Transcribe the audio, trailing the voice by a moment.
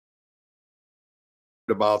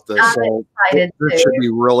about this. I'm So excited this too. should be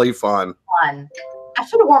really fun. I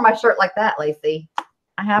should have worn my shirt like that, Lacey.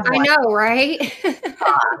 I have one. I know, right? I'm excited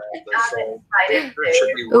This should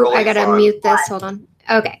too. be Ooh, really I gotta fun. mute this. Hold on.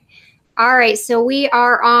 Okay. All right. So we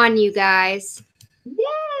are on, you guys.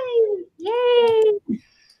 Yay! Yay!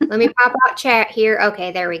 Let me pop out chat here.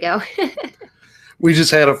 Okay, there we go. We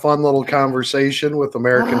just had a fun little conversation with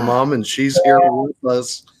American Mom, and she's here with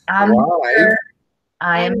us I'm live. here.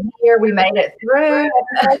 I am here. We made it through.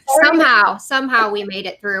 Somehow we made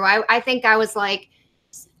it through. I think I was like,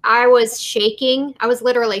 I was shaking. I was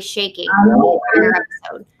literally shaking the entire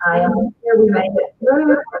episode. I am here. We made it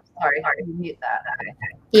through. Sorry, hard to mute that. Okay.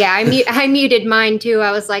 Yeah, I muted mine too.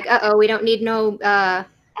 I was like, uh-oh, we don't need no echo.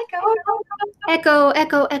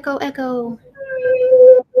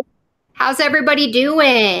 How's everybody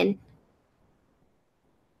doing?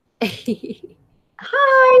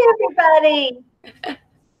 Hi, everybody.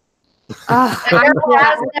 Oh, Cheryl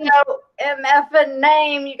has no MFing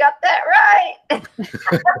name. You got that right.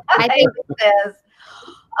 I think it says,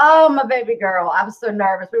 oh, my baby girl. I was so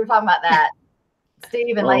nervous. We were talking about that.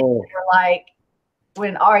 Steve and Lacey were like,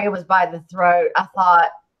 when Arya was by the throat, I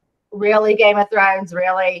thought, really, Game of Thrones?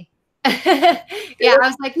 Really? Yeah, I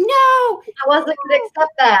was like, no. I wasn't going to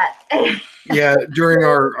accept that. Yeah, during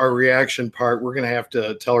our reaction part, we're going to have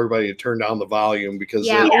to tell everybody to turn down the volume because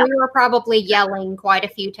we were probably yelling quite a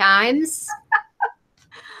few times.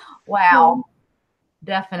 Wow.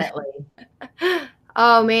 Definitely.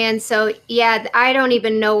 Oh, man. So, yeah, I don't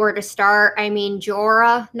even know where to start. I mean,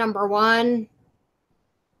 Jorah, number one.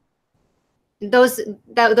 Those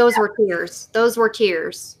were tears. Those were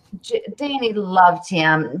tears. Dany loved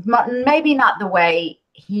him. Maybe not the way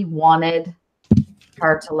he wanted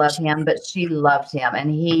her to love him, but she loved him,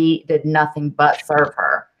 and he did nothing but serve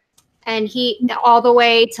her. And he, all the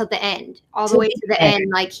way to the end,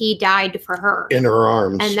 like he died for her in her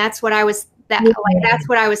arms. And that's what I was. That's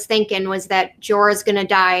what I was thinking, was that Jorah's gonna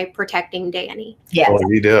die protecting Dany. Yes, well,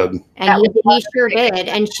 he did, and he sure did.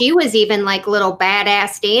 And she was even like little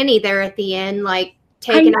badass Dany there at the end, like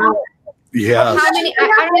taking out. Yeah. How many? I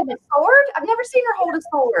don't have a sword. I've never seen her hold a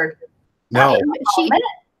sword. No.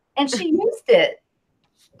 And she used it.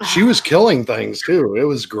 She was killing things too. It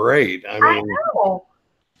was great. I mean, I know.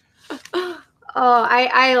 Oh,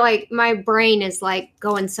 I like, my brain is like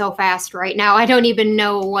going so fast right now. I don't even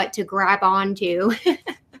know what to grab onto.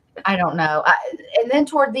 I don't know. And then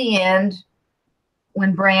toward the end,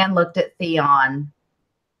 when Bran looked at Theon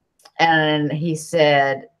and he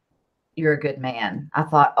said, "You're a good man," I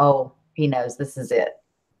thought, oh, he knows this is it.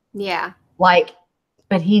 Yeah. Like,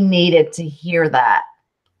 but he needed to hear that,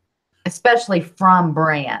 especially from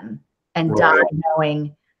Bran, and die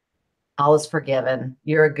knowing all is forgiven.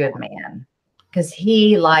 You're a good man. Because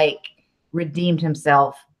he like redeemed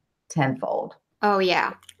himself tenfold. Oh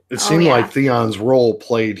yeah. It seemed like Theon's role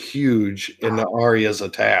played huge in the Arya's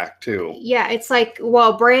attack too. Yeah, it's like,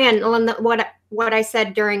 well, Bran, what I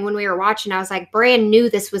said during when we were watching, I was like, Bran knew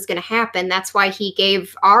this was going to happen. That's why he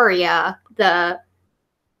gave Arya the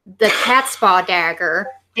cat's paw dagger.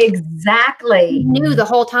 Exactly. He knew the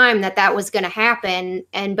whole time that was going to happen,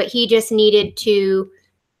 but he just needed to.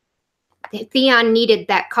 Theon needed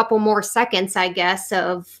that couple more seconds, I guess,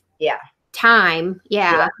 of time.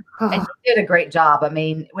 Yeah. And he did a great job. I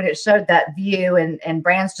mean, when it showed that view and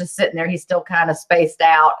Bran's just sitting there, he's still kind of spaced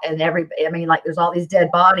out, and like there's all these dead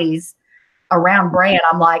bodies around Bran.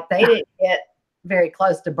 I'm like, they didn't get very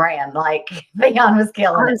close to Bran. Like Theon was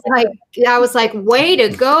killing it. I was like, way to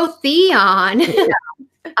go, Theon. Yeah.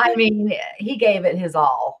 I mean, he gave it his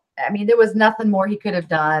all. I mean, there was nothing more he could have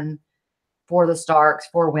done for the Starks,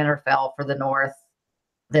 for Winterfell, for the North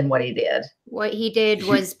than what he did. What he did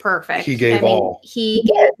was perfect. He gave all. He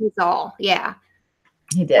gave his all. Yeah.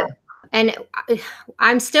 He did. And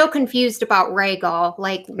I'm still confused about Rhaegal.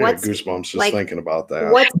 Like, what's goosebumps just thinking about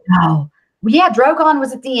that. Yeah, Drogon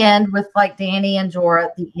was at the end with like Dany and Jorah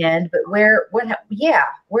at the end, but where's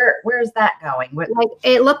that going? Like,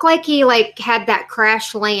 it looked like he like had that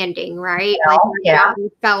crash landing, right? He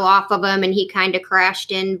fell off of him and he kind of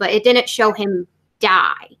crashed in, but it didn't show him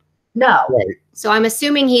die. No. Right. So I'm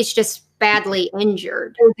assuming he's just badly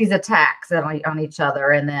injured. These attacks on each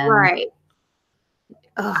other, and then right.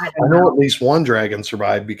 I know at least one dragon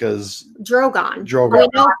survived because Drogon. We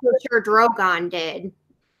know for sure Drogon did.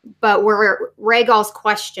 But Rhaegal's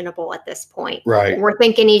questionable at this point. Right. We're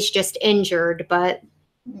thinking he's just injured, but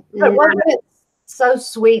wasn't it so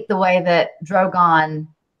sweet the way that Drogon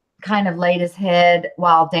kind of laid his head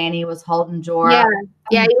while Dany was holding Jorah?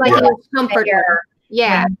 Yeah, he was comforted.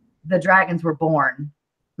 Yeah. The dragons were born.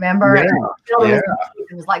 Remember? Yeah.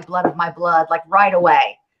 It was like blood of my blood, like right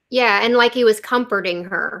away. Yeah, and like he was comforting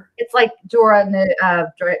her. It's like Jorah knew,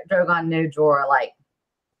 Drogon knew Jorah, like,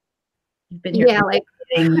 you've been here. Yeah, like,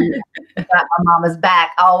 you got my mama's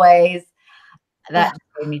back always. That just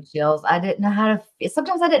gave me chills. I didn't know how to,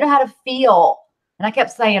 sometimes I didn't know how to feel. And I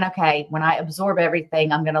kept saying, okay, when I absorb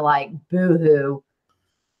everything, I'm going to like boo-hoo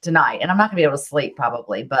tonight. And I'm not going to be able to sleep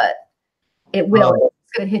probably, but it will.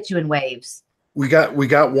 It's going to hit you in waves. We got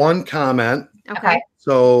one comment. okay.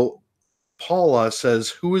 So Paula says,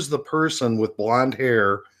 who is the person with blonde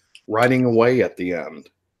hair riding away at the end?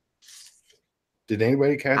 Did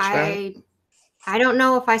anybody catch that? I don't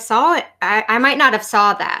know if I saw it. I might not have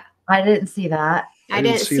saw that. I didn't see that. I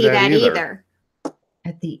didn't see that either.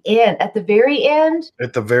 At the end, at the very end?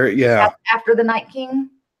 At the very, yeah. After the Night King?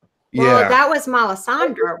 Well, that was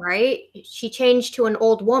Melisandre, right? She changed to an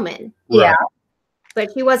old woman. Right. Yeah. But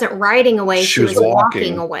she wasn't riding away. She was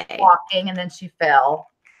walking away. Walking, and then she fell.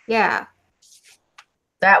 Yeah.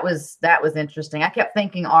 That was interesting. I kept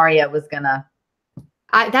thinking Arya was gonna.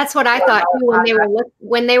 That's what I thought too,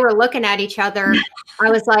 when they were looking at each other. I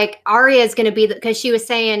was like, Arya is going to be because she was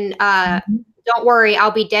saying, "Don't worry,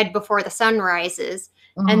 I'll be dead before the sun rises."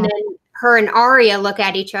 And then her and Arya look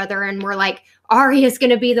at each other, and we're like, Arya's going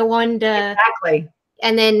to be the one to exactly.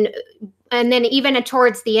 And then even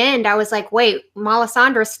towards the end, I was like, wait,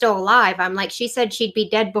 Melisandre's still alive. I'm like, she said she'd be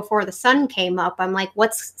dead before the sun came up. I'm like,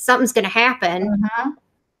 something's going to happen.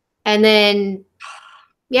 And then,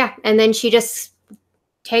 and then she just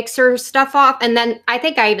takes her stuff off. And then I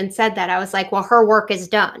think I even said that. I was like, well, her work is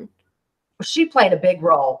done. She played a big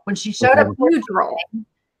role when she showed up. Huge role.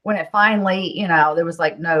 When it finally, there was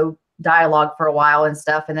like no dialogue for a while and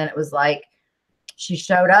stuff. And then it was like, she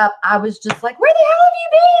showed up. I was just like, where the hell have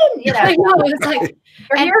you been? I know. It was like,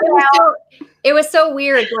 it was so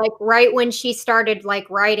weird. Like right when she started like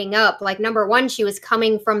riding up, like number one, she was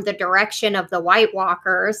coming from the direction of the White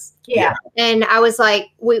Walkers. Yeah. And I was like,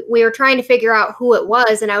 we were trying to figure out who it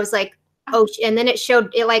was. And I was like, oh, and then it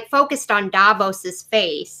like focused on Davos's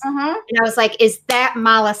face. And I was like, is that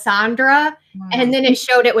Melisandre? And then it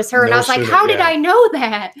showed it was her. And I was like, how did I know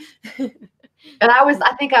that? And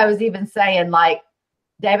I think I was even saying like,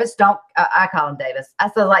 Davis, I call him Davis. I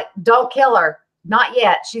said like, don't kill her. Not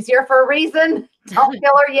yet. She's here for a reason. Don't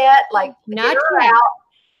kill her yet. Like, not yet. Out.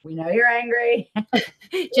 We know you're angry.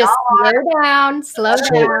 Just slow down. So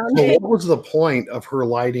what was the point of her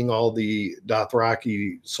lighting all the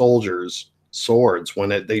Dothraki soldiers' swords when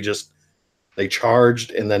they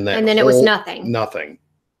charged and then it was nothing. Nothing.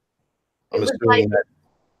 I'm assuming that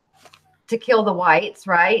to kill the whites,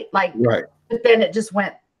 right? Like, right. But then it just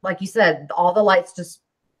went, like you said, all the lights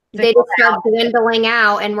they just started dwindling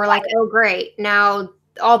out, and we're like, oh great, now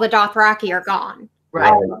all the Dothraki are gone.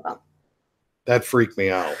 Right. That freaked me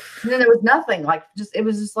out. And then there was nothing. Like it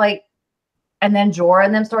was just like, and then Jorah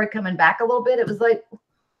and them started coming back a little bit. It was like,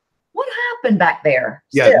 what happened back there?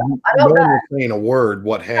 Yeah, no one was saying a word.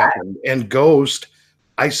 What happened? And Ghost,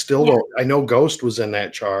 I still don't. I know Ghost was in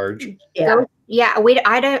that charge. Yeah,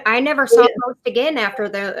 I never saw Ghost again after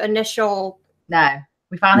the initial. No,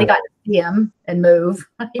 we finally got to see him and move.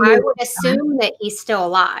 I would assume that he's still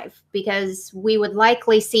alive because we would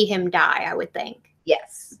likely see him die. I would think.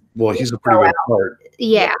 Yes. Well, he's a pretty good part.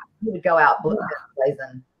 Yeah. He would go out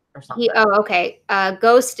blazing or something. Okay.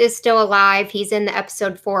 Ghost is still alive. He's in the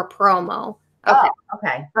episode 4 promo. Okay.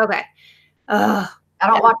 Okay. I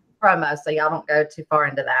don't watch the promo, so y'all don't go too far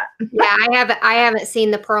into that. Yeah, I haven't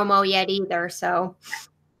seen the promo yet either. So,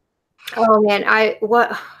 oh man, I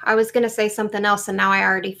was gonna say something else, and now I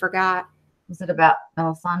already forgot. Was it about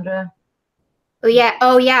Melisandre?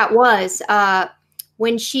 Oh yeah, it was.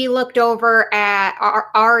 When she looked over at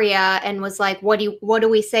Arya and was like, what do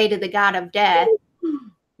we say to the god of death?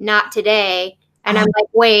 Not today. And I'm like,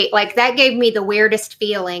 wait, like that gave me the weirdest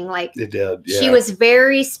feeling. Like it did. Yeah. She was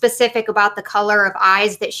very specific about the color of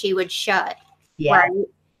eyes that she would shut. Yeah. Right?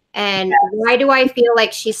 And why do I feel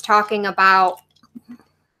like she's talking about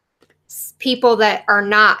people that are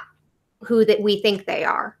not who that we think they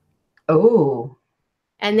are? Oh.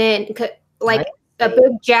 And then like a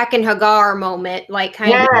big Jack and Hagar moment, like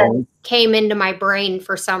kind of came into my brain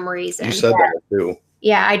for some reason. You said that too.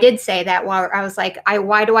 Yeah, I did say that. While I was like,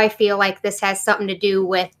 why do I feel like this has something to do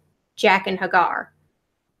with Jack and Hagar?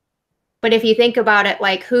 But if you think about it,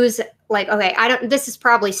 like who's like, okay, this is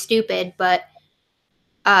probably stupid, but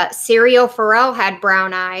Syrio Forel had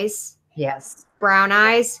brown eyes. Yes. Brown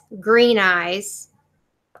eyes, green eyes.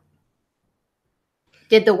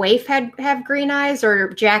 Did the waif have green eyes or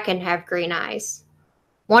Jaqen have green eyes?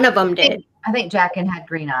 One of them did. I think Jaqen had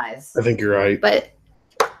green eyes. I think you're right. But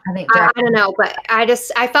I think I don't know, but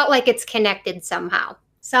I felt like it's connected somehow.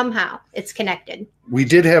 Somehow it's connected. We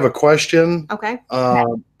did have a question. Okay.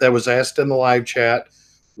 That was asked in the live chat.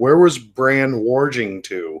 Where was Bran warging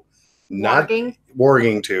to? Not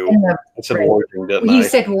warging to. I said warging, didn't I? You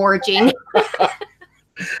said warging.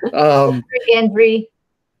 Gendry.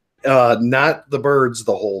 Not the birds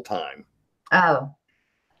the whole time. Oh,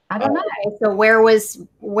 I don't know. So where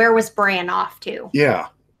was Bran off to? Yeah.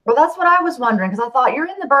 Well, that's what I was wondering, because I thought you're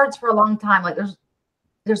in the birds for a long time. Like there's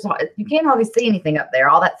you can't hardly see anything up there.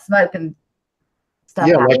 All that smoke and stuff.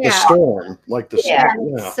 Yeah, like the storm. Like the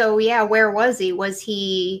storm. Yeah. So where was he? Was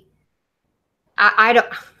he? I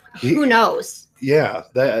don't. Who knows? Yeah,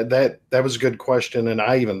 that was a good question, and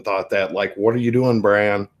I even thought that. Like, what are you doing,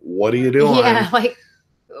 Bran? What are you doing? Yeah, like,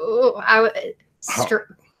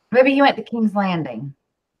 maybe he went to King's Landing.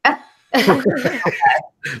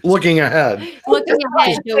 Looking ahead. We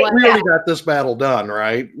already got this battle done,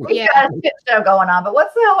 right? We got a shit show going on, but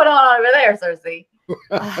what's the hell going on over there, Cersei?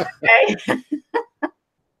 Okay.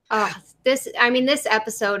 This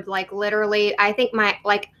episode, like, literally, I think my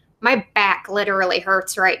back literally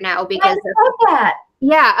hurts right now because of that.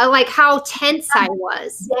 Yeah, like how tense I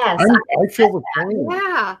was. Yes, I feel the pain.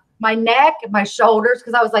 Yeah, my neck, my shoulders,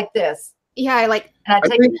 because I was like this. Yeah, I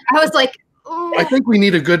was like, oh. I think we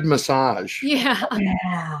need a good massage. Yeah.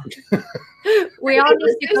 We all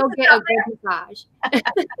need to go get a good massage.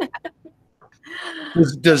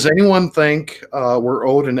 Does anyone think we're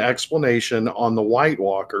owed an explanation on the White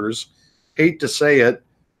Walkers? Hate to say it,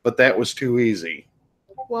 but that was too easy.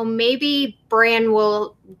 Well, maybe Bran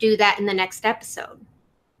will do that in the next episode.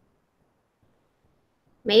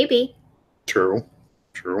 Maybe. True.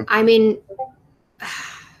 I mean,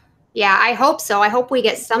 yeah, I hope so. I hope we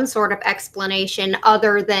get some sort of explanation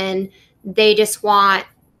other than they just want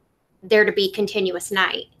there to be continuous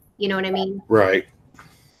night. You know what I mean? Right.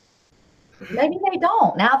 Maybe they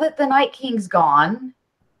don't, now that the Night King's gone.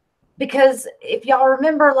 Because if y'all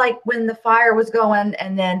remember, like when the fire was going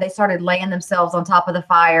and then they started laying themselves on top of the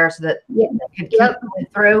fire so that they could keep going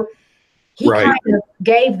through, he kind of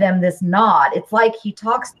gave them this nod. It's like he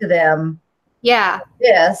talks to them. Yeah.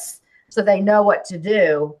 This, so they know what to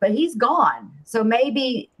do. But he's gone. So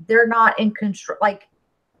maybe they're not in control. Like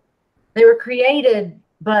they were created,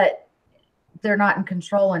 but they're not in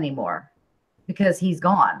control anymore because he's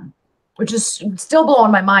gone. Which is still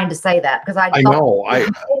blowing my mind to say that because I know I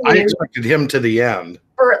expected him to the end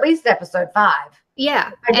for at least episode 5.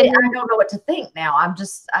 Yeah, I don't know what to think now.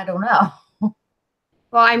 I don't know. Well,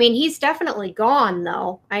 I mean, he's definitely gone,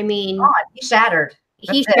 though. I mean, he's shattered.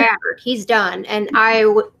 He's shattered. He's done. And I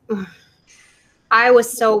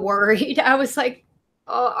was so worried. I was like,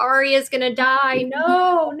 "Oh, Arya's gonna die!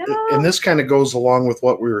 No!" And this kind of goes along with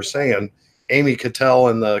what we were saying. Amy Cattell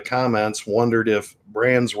in the comments wondered if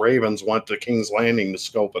Bran's Ravens went to King's Landing to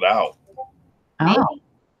scope it out.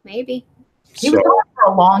 Maybe. He was gone for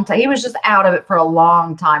a long time. He was just out of it for a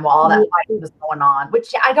long time while all that fight was going on,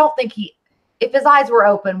 which I don't think if his eyes were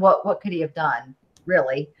open, what could he have done,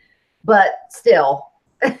 really? But still.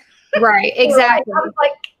 Right, exactly. I was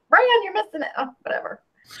like, Bran, you're missing it. Oh, whatever.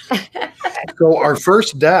 So our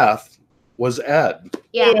first death was Ed.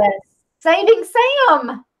 Yeah. Yes. Saving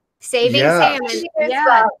Sam. Sam. Yeah.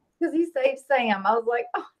 Because he saved Sam. I was like,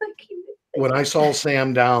 oh, thank you. When I saw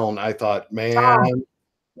Sam down, I thought, man,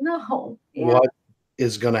 no. Yeah. What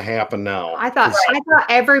is going to happen now? I thought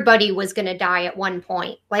everybody was going to die at one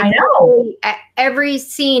point. Like, I know. At every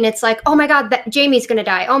scene, it's like, oh my God, Jamie's going to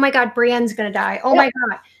die. Oh my God, Brienne's going to die. Oh my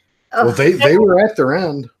God. Ugh. Well, they were at their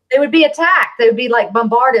end. They would be attacked. They would be like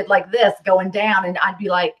bombarded like this, going down, and I'd be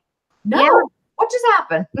like, no. Yeah. What just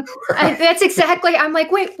happened? That's exactly. I'm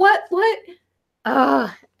like, wait, what?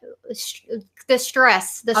 The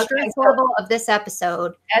stress level of this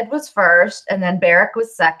episode. Ed was first, and then Beric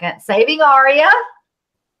was second. Saving Arya.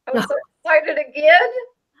 I was so excited again.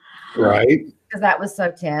 Right. Because that was so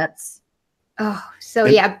tense. Oh, so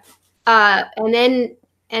yeah. And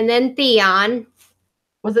then Theon.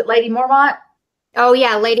 Was it Lady Mormont? Oh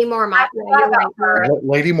yeah, Lady Mormont.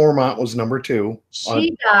 Lady Mormont was number 2.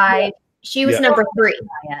 She died. She was number 3.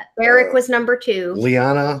 Beric was number 2.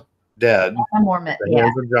 Lyanna dead. Mormont. The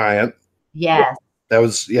hands of giant. Yes. That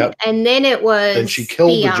was And then it was. And she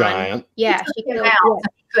killed Theon. the giant. Yeah, she killed him.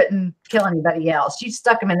 She couldn't kill anybody else. She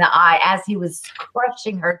stuck him in the eye as he was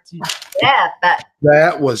crushing her to death.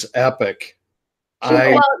 That was epic.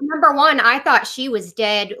 Well, number 1, I thought she was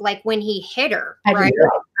dead, like when he hit her. Right?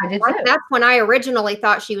 I did too. That's when I originally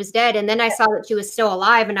thought she was dead, and then I saw that she was still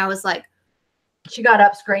alive, and I was like, she got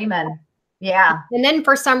up screaming. Yeah. And then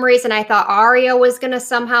for some reason I thought Arya was gonna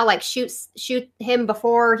somehow like shoot him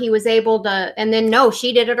before he was able to, and then no,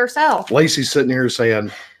 she did it herself. Lacey's sitting here saying,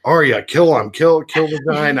 Arya, kill him, kill the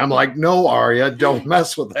giant. I'm like, no, Arya, don't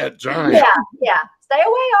mess with that giant. Yeah. Stay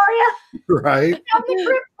away, Arya. Right.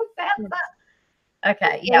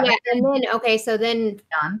 Okay. Yeah. And then so then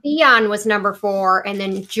Theon was number 4, and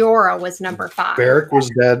then Jorah was number 5. Beric was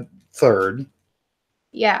dead 3rd.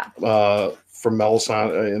 Yeah. From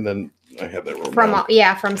Melisandre, and then I had that wrong.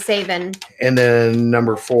 From Savin. And then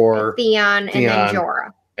number 4, Theon, and then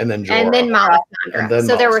Jorah. And then Jorah. And then Melisandre. And then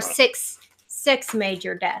so there were six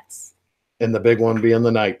major deaths. And the big one being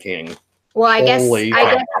the Night King. Well, I guess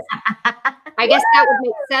that would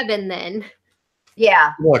make 7 then.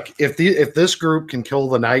 Yeah. Look, if this group can kill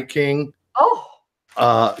the Night King,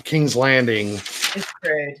 King's Landing is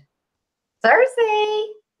screwed. Cersei,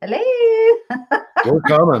 hello. We're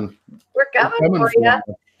coming. We're coming for you.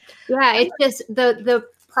 Yeah, it's just the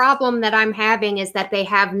problem that I'm having is that they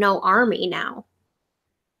have no army now.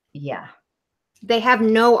 Yeah. They have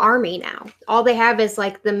no army now. All they have is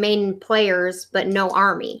like the main players, but no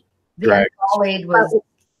army. Right.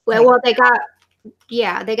 Well, they got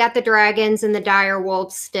the dragons and the dire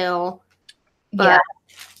wolves still. But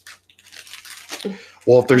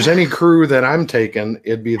well, if there's any crew that I'm taking,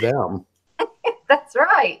 it'd be them. That's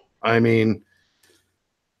right. I mean,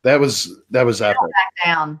 that was epic. Don't back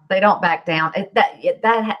down. They don't back down.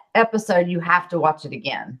 That episode, you have to watch it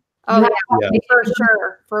again. Oh, yeah.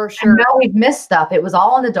 For sure. I know we've missed stuff. It was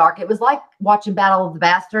all in the dark. It was like watching Battle of the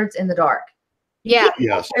Bastards in the dark. Yeah.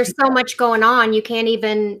 Yes. There's so much going on. You can't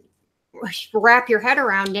even wrap your head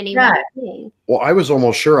around any one thing. Well, I was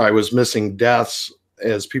almost sure I was missing deaths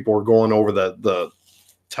as people were going over the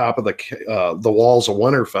top of the walls of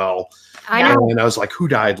Winterfell. I know. And I was like, who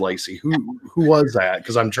died, Lacey? Who was that?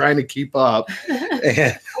 Because I'm trying to keep up. And we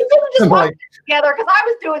didn't just watch it together, because I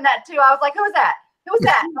was doing that too. I was like, who was that? Who was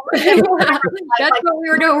that? That's what we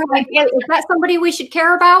were doing. We're like, is that somebody we should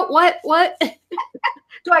care about? What?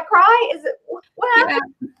 Do I cry? Is it what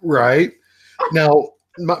happened? Yeah. Right. Now,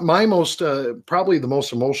 my most probably the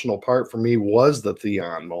most emotional part for me was the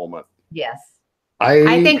Theon moment. Yes.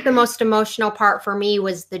 I think the most emotional part for me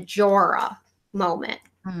was the Jorah moment.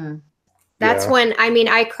 That's when,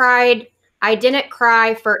 I cried. I didn't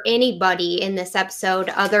cry for anybody in this episode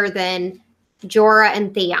other than Jorah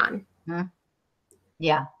and Theon.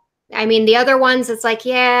 Yeah. The other ones, it's like,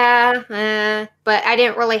 but I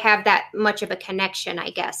didn't really have that much of a connection, I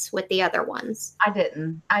guess, with the other ones. I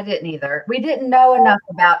didn't either. We didn't know enough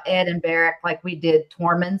about Ed and Beric like we did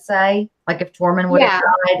Tormund say. Like if Tormund would have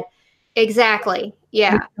died. Exactly.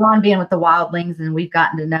 Yeah. John being with the wildlings, and we've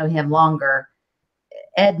gotten to know him longer.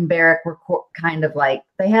 Ed and Beric were kind of like,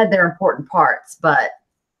 they had their important parts, but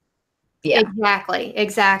yeah.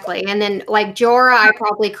 Exactly. And then like Jorah, I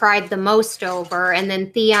probably cried the most over. And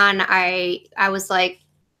then Theon, I was like,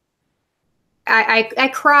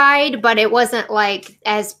 I cried, but it wasn't like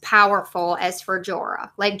as powerful as for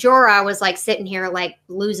Jorah. Like Jorah, I was like sitting here like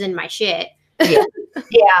losing my shit. Yeah.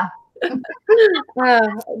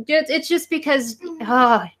 It's just because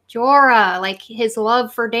Jorah, like his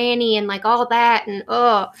love for Dany and like all that, and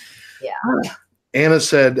Anna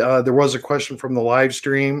said there was a question from the live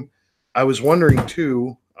stream. I was wondering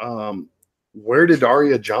too, where did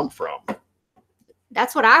Arya jump from?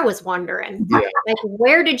 That's what I was wondering. Yeah. Like,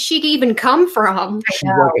 where did she even come from? She's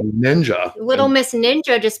like a ninja. Little Miss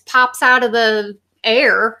Ninja just pops out of the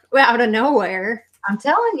air, out of nowhere. I'm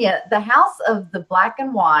telling you, the House of the Black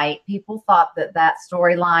and White, people thought that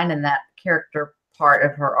storyline and that character part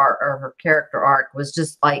of her art, or her character arc, was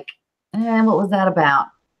just like, what was that about?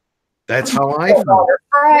 That's how I felt.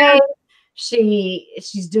 Right.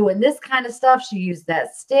 She's doing this kind of stuff. She used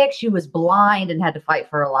that stick. She was blind and had to fight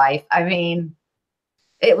for her life.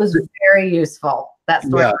 It was very useful. That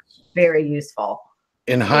story was very useful.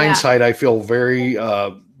 In hindsight, I feel very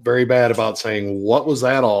very bad about saying, what was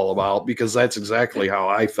that all about? Because that's exactly how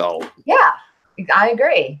I felt. Yeah, I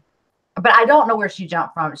agree. But I don't know where she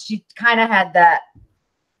jumped from. She kind of had that.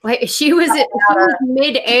 Like she was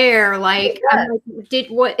mid-air. Like,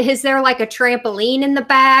 is there like a trampoline in the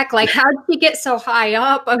back? Like, how did she get so high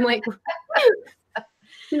up? I'm like,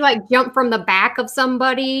 she like jumped from the back of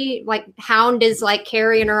somebody. Like Hound is like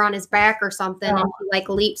carrying her on his back or something, and she like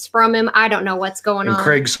leaps from him. I don't know what's going on.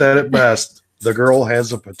 Craig said it best. The girl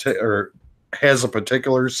has a particular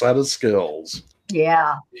set of skills.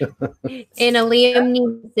 Yeah. In a Liam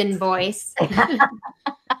Neeson voice.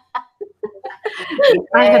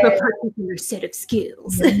 I have a particular set of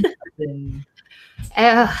skills.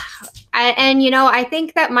 And you know, I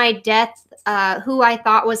think that my death, who I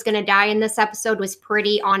thought was going to die in this episode, was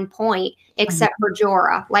pretty on point, except for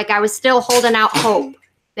Jorah. Like, I was still holding out hope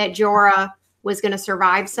that Jorah was going to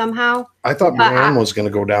survive somehow. I thought Brienne was going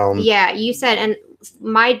to go down. Yeah, you said, and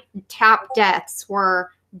my top deaths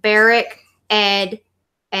were Beric, Ed,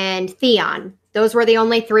 and Theon. Those were the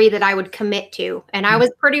only 3 that I would commit to, and I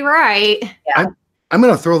was pretty right. Yeah. I'm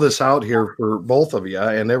going to throw this out here for both of you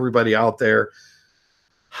and everybody out there.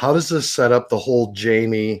 How does this set up the whole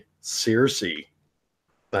Jaime Cersei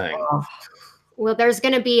thing? Well, there's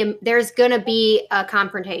gonna be a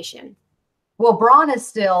confrontation. Well, Bronn is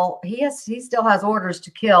still he still has orders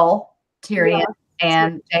to kill Tyrion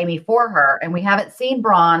and Jaime for her, and we haven't seen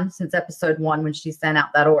Bronn since episode 1 when she sent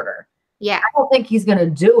out that order. Yeah, I don't think he's gonna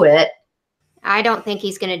do it. I don't think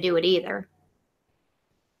he's gonna do it either.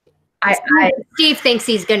 Steve thinks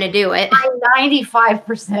he's going to do it. I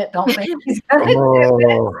 95% don't think he's going to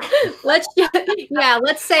do it.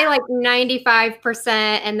 Let's say like 95%,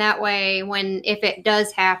 and that way, if it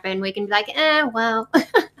does happen, we can be like, well.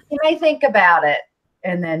 You may think about it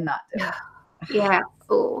and then not do it. Yeah.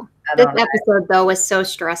 Ooh. This episode though was so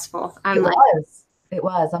stressful. It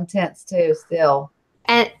was. I'm tense too. Still.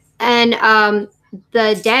 And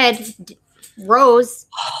the dead rose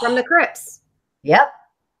from the crypts. Yep.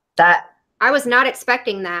 That I was not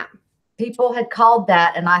expecting that. People had called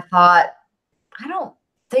that, and I thought, I don't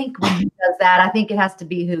think when he does that, I think it has to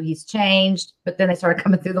be who he's changed. But then they started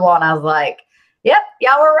coming through the wall, and I was like, yep,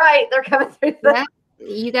 y'all were right. They're coming through the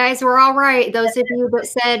You guys were all right. Those of you that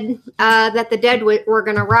said that the dead were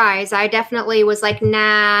going to rise, I definitely was like,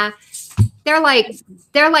 nah. They're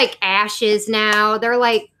like ashes now. They're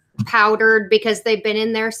like powdered because they've been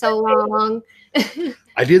in there so long.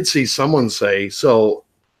 I did see someone say, so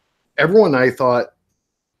everyone I thought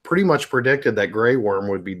pretty much predicted that Grey Worm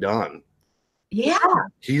would be done. Yeah.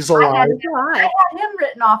 He's alive. I had him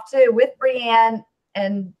written off too with Brienne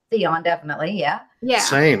and Theon, definitely. Yeah. Yeah.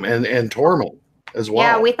 Same. And Tormund as well.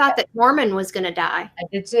 Yeah, we thought that Tormund was going to die. I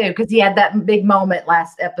did too, because he had that big moment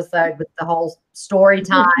last episode with the whole story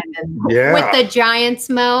time and with the giant's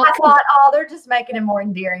milk. I thought, they're just making him more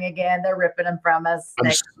endearing again. They're ripping him from us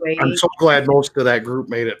next week. I'm so glad most of that group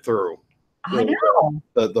made it through. I know.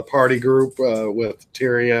 The party group with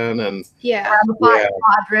Tyrion and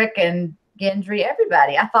Podrick and Gendry,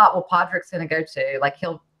 everybody. I thought, well, Podrick's going to go too. Like,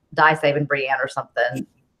 he'll die saving Brienne or something,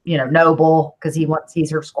 noble, because he's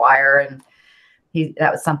her squire, and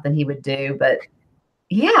that was something he would do. But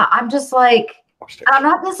yeah, I'm just like, I'm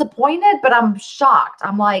not disappointed, but I'm shocked.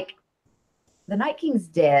 I'm like, the Night King's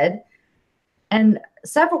dead, and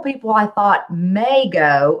several people I thought may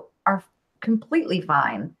go are completely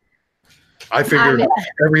fine. I figured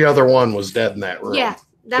every other one was dead in that room. Yeah,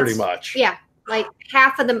 pretty much. Yeah, like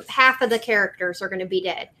half of the characters are going to be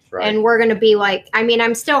dead, right. And we're going to be like, I mean,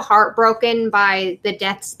 I'm still heartbroken by the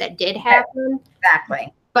deaths that did happen.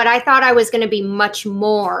 Exactly. But I thought I was going to be much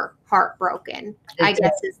more heartbroken. I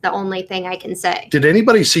guess is the only thing I can say. Did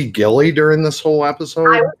anybody see Gilly during this whole episode?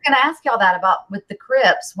 I was going to ask y'all that about with the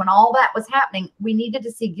crypts. When all that was happening, we needed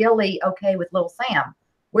to see Gilly okay with little Sam.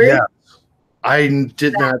 I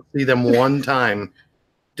did not see them one time.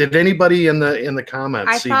 Did anybody in the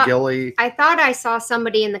comments see Gilly? I thought I saw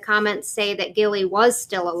somebody in the comments say that Gilly was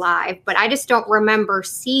still alive, but I just don't remember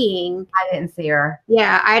seeing. I didn't see her.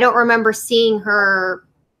 Yeah, I don't remember seeing her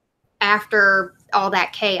after all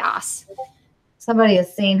that chaos. Somebody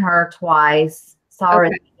has seen her twice. Saw her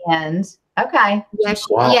at the end. Okay. Yeah,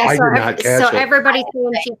 I did not catch it. Everybody's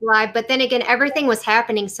saying she's alive, but then again, everything was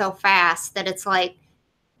happening so fast that it's like,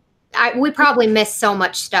 we probably missed so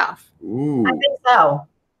much stuff. Ooh. I think so.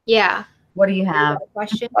 Yeah. What do you have?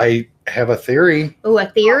 Question? I have a theory. Oh, a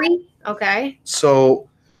theory? Okay. So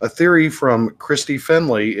a theory from Christy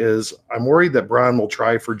Finley is, I'm worried that Bronn will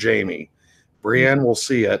try for Jaime. Brienne will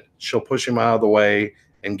see it. She'll push him out of the way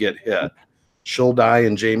and get hit. She'll die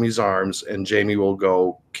in Jaime's arms, and Jaime will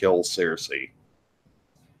go kill Cersei.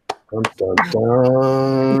 Dun, dun,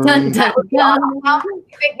 dun. Dun, dun, dun.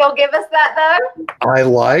 You think they'll give us that though? I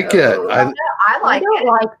like it. I don't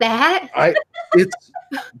like that.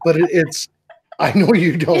 It's. I know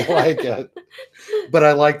you don't like it, but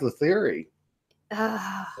I like the theory.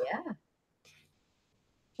 Yeah.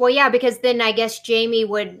 Well, yeah, because then I guess Jaime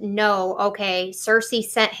would know. Okay, Cersei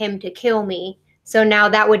sent him to kill me, so now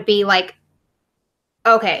that would be like,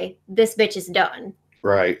 okay, this bitch is done.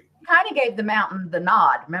 Right. Kind of gave the mountain the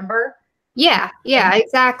nod, remember? Yeah,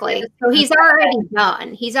 exactly. So he's already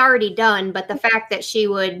done. He's already done, but the fact that she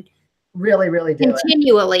would really do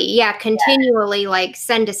continually like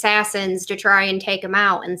send assassins to try and take him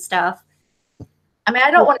out and stuff. I mean,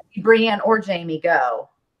 I don't want to see Brienne or Jamie go,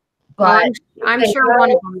 but I'm sure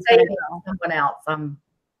one of them is going to go. Someone else.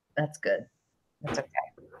 That's good. That's okay.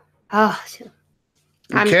 Oh,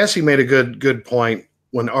 Cassie made a good point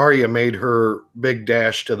when Arya made her big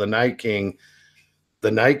dash to the Night King.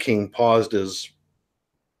 The Night King paused his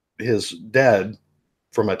dead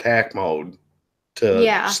from attack mode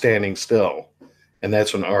to standing still, and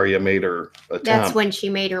that's when Arya made her attempt. That's when she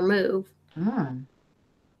made her move. Mm.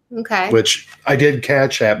 Okay. Which I did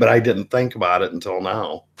catch that, but I didn't think about it until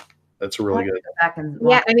now. That's a really good.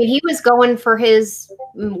 Yeah, I mean, he was going for his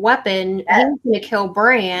weapon. He was going to kill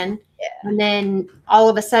Bran, and then all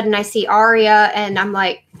of a sudden I see Arya, and I'm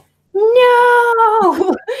like,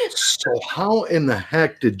 no. So how in the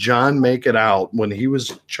heck did Jon make it out when he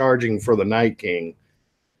was charging for the Night King,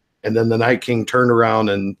 and then the Night King turned around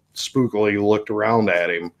and spookily looked around at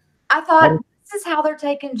him? I thought, this is how they're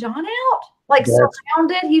taking Jon out? Like,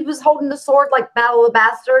 surrounded? He was holding the sword like Battle of the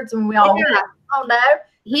Bastards, and we all went, oh no.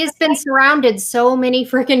 He has been surrounded so many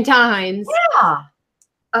freaking times. Yeah.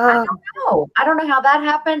 I don't know. I don't know how that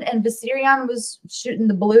happened. And Viserion was shooting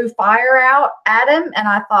the blue fire out at him. And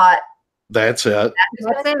I thought, that's it.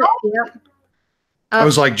 That's it. Yep. I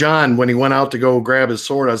was like, Jon, when he went out to go grab his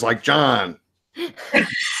sword, I was like, Jon,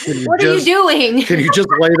 what are you doing? Can you just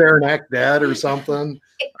lay there and act dead or something?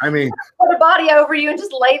 I mean, put a body over you and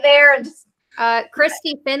just lay there and just.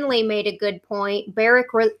 Christy Finley made a good point.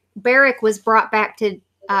 Barrick was brought back to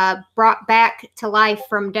life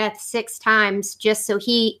from death 6 times just so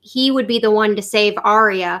he would be the one to save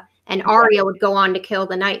Arya, and Arya would go on to kill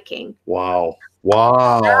the Night King. Wow.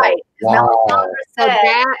 Right. Wow. So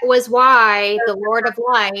that was why the Lord of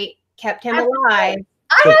Light kept him alive.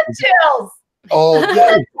 I had chills. Oh,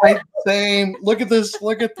 yeah, right, same. Look at this.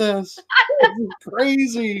 This is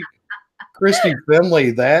crazy. Christy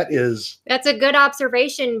Finley, that's a good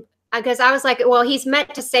observation, because I was like, well, he's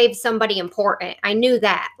meant to save somebody important. I knew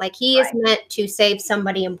that. Like, he is meant to save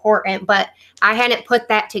somebody important, but I hadn't put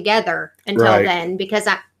that together until then, because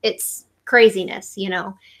it's craziness, you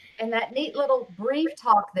know. And that neat little brief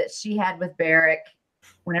talk that she had with Barrick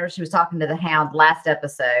whenever she was talking to the Hound last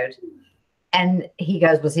episode. And he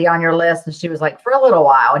goes, was he on your list? And she was like, for a little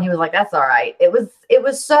while. And he was like, that's all right. It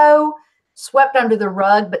was so swept under the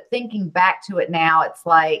rug, but thinking back to it now, it's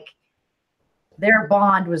like their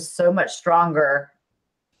bond was so much stronger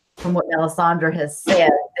from what Melisandre has said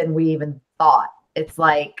than we even thought. It's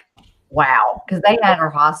like, wow. Because they had her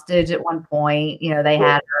hostage at one point. You know, they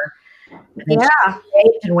had her. And she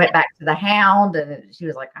escaped and went back to the Hound, and she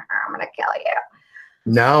was like, I'm going to kill you.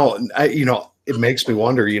 Now, it makes me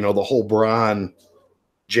wonder, the whole Bronn,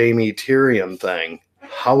 Jamie, Tyrion thing.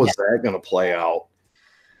 How is that going to play out?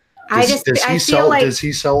 Does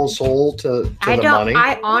he sell a soul to the money?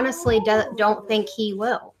 I honestly don't think he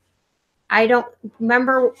will. I don't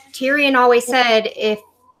remember. Tyrion always said, if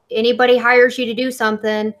anybody hires you to do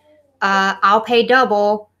something, I'll pay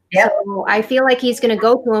double. Yep. So I feel like he's going to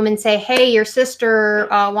go to him and say, hey, your sister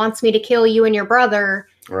wants me to kill you and your brother.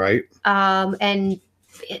 Right. And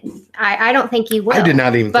I don't think he will. I did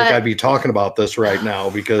not even think I'd be talking about this right now,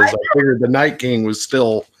 because I figured the Night King was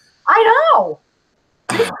still. I know.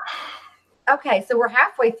 Okay, so we're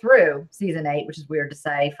halfway through season 8, which is weird to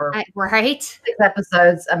say for 6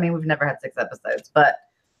 episodes. I mean, we've never had 6 episodes, but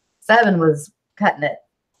 7 was cutting it.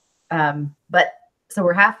 But so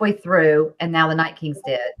we're halfway through, and now the Night King's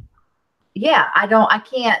dead. Yeah, I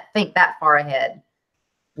can't think that far ahead.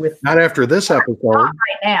 Not after this episode. Not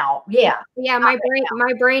right now. Yeah. Yeah, my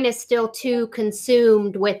brain is still too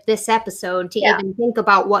consumed with this episode to even think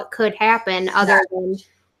about what could happen other than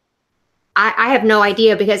I have no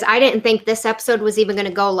idea, because I didn't think this episode was even going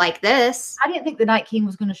to go like this. I didn't think the Night King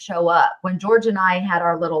was going to show up. When George and I had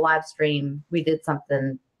our little live stream, we did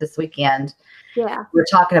something this weekend. Yeah. We were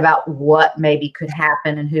talking about what maybe could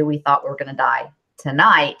happen and who we thought were going to die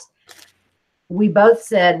tonight. We both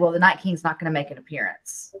said, well, the Night King's not going to make an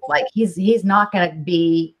appearance. Like, he's not going to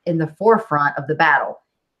be in the forefront of the battle.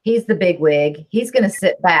 He's the bigwig. He's going to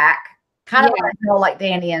sit back. Kind of like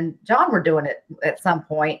Danny and John were doing it at some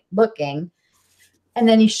point, looking. And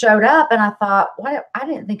then he showed up, and I thought, what? I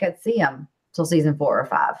didn't think I'd see him till season 4 or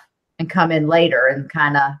 5 and come in later and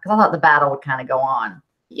kind of, because I thought the battle would kind of go on.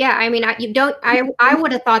 Yeah, I mean, I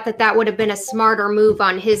would have thought that would have been a smarter move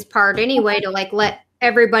on his part anyway, to like let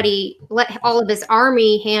all of his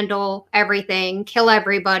army handle everything, kill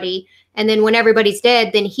everybody. And then when everybody's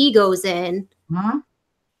dead, then he goes in. Mm-hmm.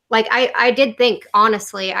 Like, I did think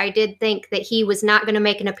that he was not going to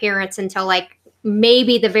make an appearance until like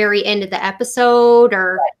maybe the very end of the episode,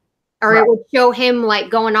 or it would show him like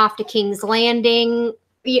going off to King's Landing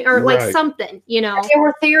or like something, There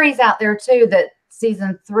were theories out there too that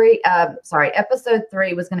episode 3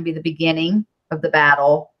 was going to be the beginning of the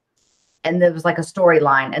battle, and there was like a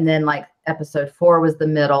storyline, and then like episode 4 was the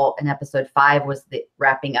middle, and episode 5 was the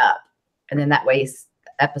wrapping up, and then that way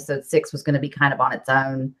episode 6 was going to be kind of on its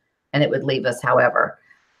own, and it would leave us, however.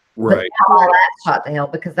 Right. But all that shot to hell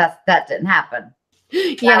because that didn't happen.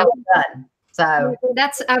 Yeah. Done. So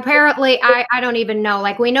that's apparently I don't even know.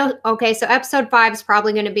 Like we know. Okay, so episode 5 is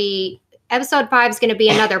probably going to be. Episode 5 is going to be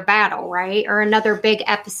another battle, right? Or another big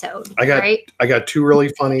episode. I got 2 really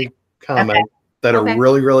funny comments that are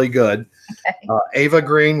really, really good. Okay. Ava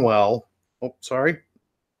Greenwell. Oh, sorry.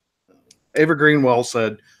 Ava Greenwell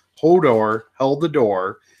said, Hodor held the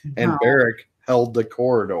door and Beric held the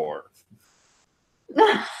corridor.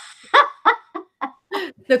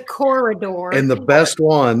 The corridor. And the best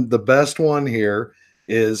one here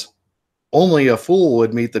is only a fool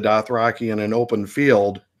would meet the Dothraki in an open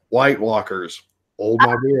field. White Walkers, hold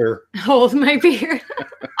my beer. Hold my beer.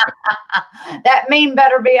 That meme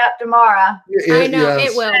better be up tomorrow. I know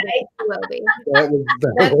it will be. It will be.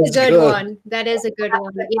 That's a good one. That is a good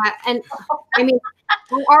one. Yeah, and I mean,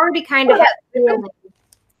 we already kind of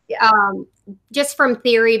just from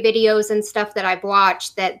theory videos and stuff that I've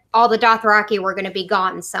watched that all the Dothraki were going to be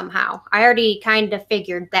gone somehow. I already kind of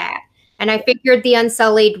figured that, and I figured the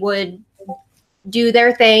Unsullied would do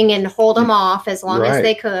their thing and hold them off as long as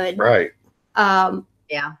they could. Right.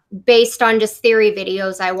 Yeah. Based on just theory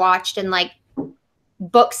videos I watched and like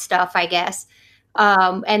book stuff, I guess.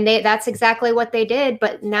 And that's exactly what they did.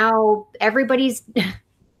 But now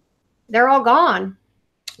they're all gone.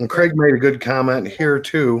 And Craig made a good comment here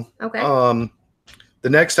too. Okay. The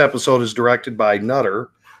next episode is directed by Nutter,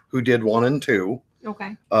 who did 1 and 2.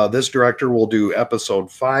 Okay. This director will do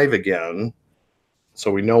episode 5 again. So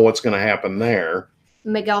we know what's going to happen there.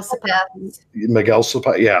 Miguel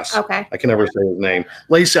Sripathy, yes. Okay. I can never say his name.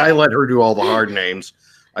 Lacey, I let her do all the hard names.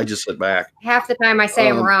 I just sit back. Half the time I say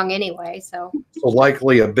them wrong anyway, so. So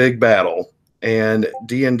likely a big battle. And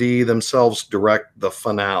D&D themselves direct the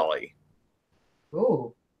finale.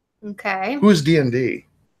 Ooh. Okay. Who is D&D?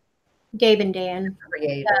 Dave and Dan.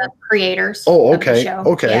 Creators. Oh, okay.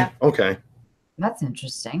 Okay. That's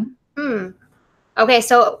interesting. Okay,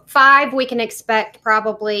 so 5 we can expect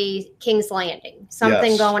probably King's Landing.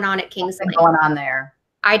 Something going on at King's Landing. Going on there.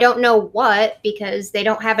 I don't know what because they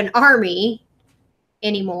don't have an army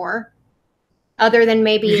anymore, other than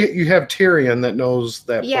maybe you have Tyrion that knows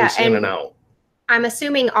that place in and out. I'm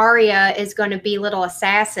assuming Arya is going to be little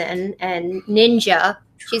assassin and ninja.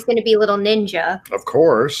 She's going to be little ninja. Of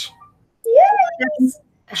course. Yes.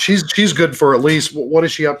 She's good for at least, what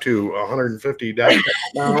is she up to? 150 deaths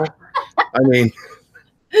now? I mean,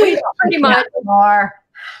 pretty much more.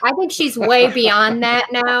 I think she's way beyond that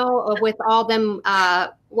now with all them.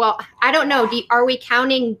 Well, I don't know. Are we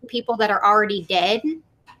counting people that are already dead?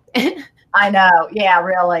 I know. Yeah,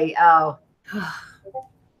 really. Oh.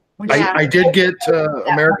 I did get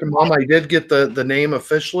American Mom. I did get the name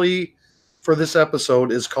officially for this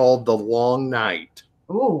episode is called The Long Night.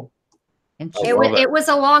 Ooh. It was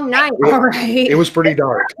a long night. All right. It was pretty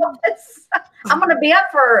dark. I'm going to be up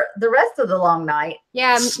for the rest of the long night.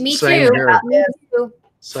 Yeah, me Same too. Here. Me too.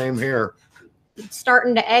 Same here.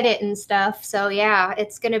 Starting to edit and stuff. So yeah,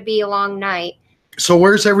 it's going to be a long night. So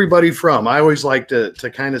where's everybody from? I always like to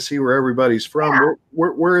kind of see where everybody's from. Yeah.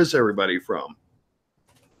 Where is everybody from?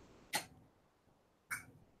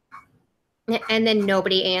 And then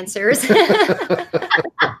nobody answers.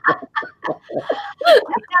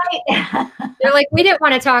 They're like, we didn't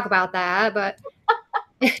want to talk about that, but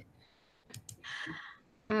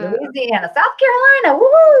Louisiana, South Carolina,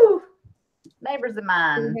 woo! Neighbors of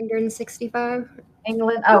mine. 165.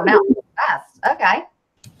 England. Oh, now fast. Okay.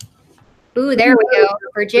 Ooh, there we go.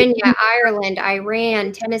 Virginia, Ireland,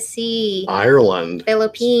 Iran, Tennessee, Ireland,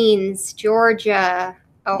 Philippines, Georgia,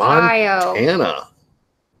 Ohio, Montana.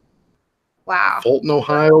 Wow. Fulton,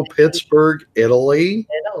 Ohio, Pittsburgh, Italy.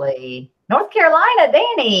 North Carolina,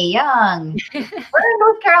 Danny Young. We're in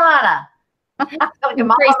North Carolina. I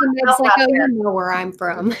know where I'm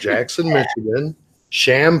from. Jackson, Michigan.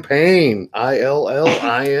 Champaign,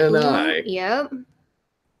 Illini. Yep.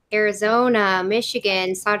 Arizona,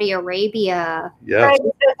 Michigan, Saudi Arabia. Yeah. Greg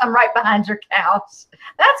says I'm right behind your couch.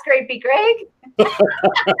 That's creepy, Greg.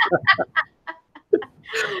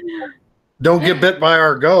 Don't get bit by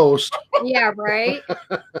our ghost. Yeah, right.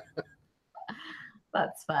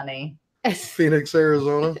 That's funny. Phoenix,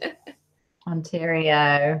 Arizona.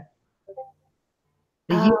 Ontario.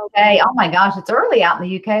 The UK. Oh my gosh, it's early out in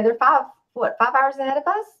the UK. They're 5 hours ahead of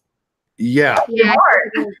us? Yeah.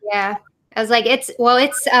 Yeah. I was like, it's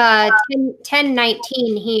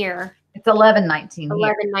 10:19 here. It's 11:19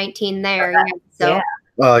 here. 11:19 there. Okay. Yeah. So.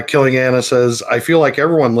 Yeah. Killing Anna says, I feel like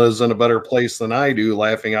everyone lives in a better place than I do,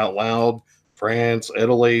 laughing out loud. France,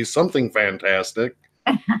 Italy, something fantastic.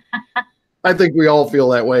 I think we all feel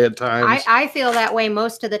that way at times. I feel that way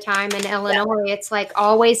most of the time in Illinois. Yeah. It's like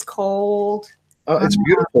always cold. It's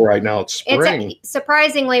beautiful right now. It's spring.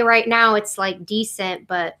 Surprisingly, right now it's like decent,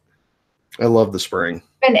 but I love the spring.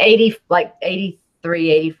 It's been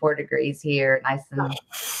 83, 84 degrees here, nice and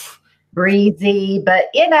breezy. But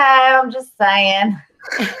I'm just saying.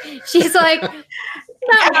 She's like,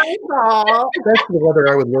 not my fault. That's the weather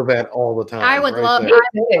I would live at all the time. I would love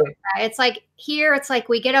it. It's like here, it's like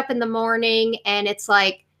we get up in the morning and it's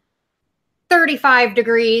like 35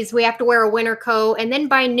 degrees. We have to wear a winter coat. And then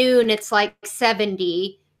by noon, it's like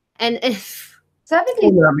 70. And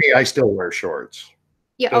 70. Well, me, I still wear shorts.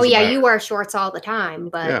 Yeah. Doesn't matter. You wear shorts all the time.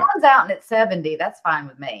 But if it comes out and it's 70, that's fine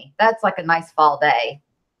with me. That's like a nice fall day.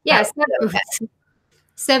 Yeah.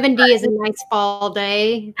 70 is a nice fall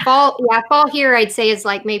day. Fall here, I'd say, is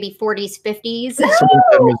like maybe 40s, 50s. Someone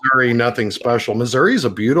said Missouri, nothing special. Missouri's a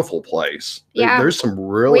beautiful place. Yeah. There's some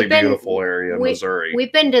really beautiful area in Missouri.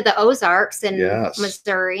 We've been to the Ozarks in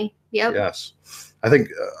Missouri. Yep. Yes. I think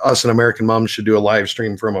us and American Moms should do a live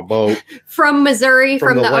stream from a boat. From Missouri,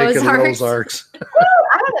 from the lake Ozarks.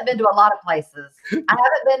 I haven't been to a lot of places. I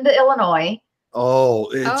haven't been to Illinois.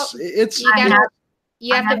 It's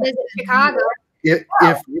you have to visit Chicago.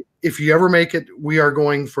 If you ever make it, we are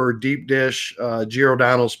going for deep dish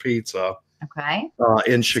Giordano's pizza. Okay.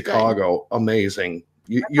 In Chicago, amazing.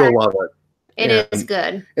 You'll love it. It is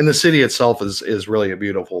good. And the city itself is really a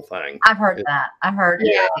beautiful thing. I've heard that. I heard.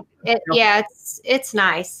 Yeah. It's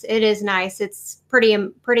nice. It is nice. It's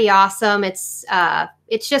pretty awesome. It's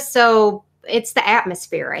just so it's the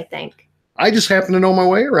atmosphere, I think. I just happen to know my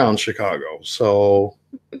way around Chicago, so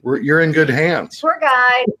you're in good hands. Tour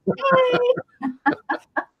guide.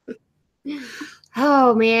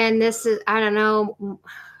 Oh man, this is I don't know.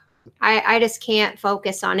 I just can't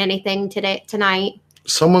focus on anything tonight.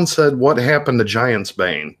 Someone said, "What happened to Giants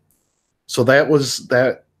Bane?" So that was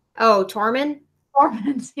that. Oh, Tormund.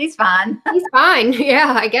 He's fine. He's fine.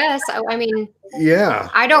 Yeah, I guess. I mean, yeah.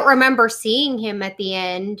 I don't remember seeing him at the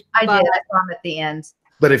end. I did. I saw him at the end.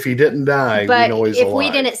 But if he didn't die, we know he's alive. If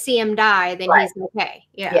we didn't see him die, then he's okay.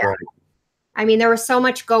 Yeah. Right. I mean, there was so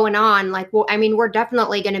much going on. Like, well, I mean, we're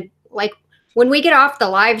definitely going to, like, when we get off the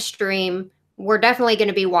live stream, we're definitely going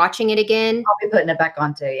to be watching it again. I'll be putting it back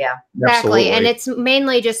on too, yeah. Exactly. Absolutely. And it's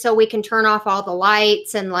mainly just so we can turn off all the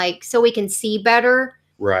lights and, like, so we can see better.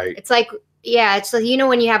 Right. It's like, yeah, it's like,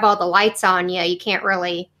 when you have all the lights on, you can't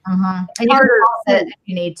really. And you can pause it if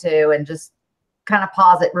you need to and just kind of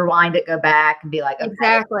pause it, rewind it, go back and be like, okay.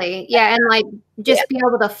 Exactly. Yeah. And like just be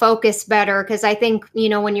able to focus better. Cause I think,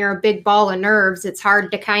 when you're a big ball of nerves, it's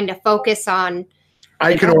hard to kind of focus on.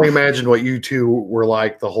 I can only imagine what you two were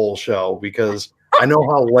like the whole show, because I know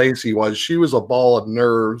how Lacey was. She was a ball of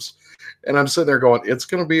nerves. And I'm sitting there going, it's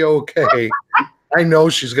going to be okay. I know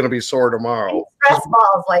she's going to be sore tomorrow. Stress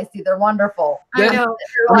balls, Lacey. They're wonderful. I know.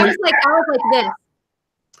 I was like this.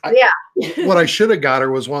 What I should have got her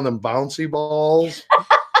was one of them bouncy balls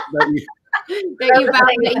that you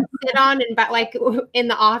sit on and like in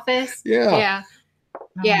the office. Yeah.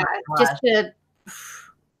 Just to.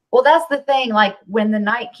 Well, that's the thing. Like when the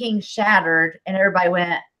Night King shattered and everybody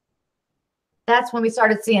went, that's when we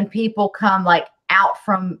started seeing people come like out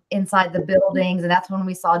from inside the buildings, and that's when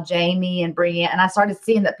we saw Jamie and Bree, and I started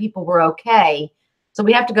seeing that people were okay. So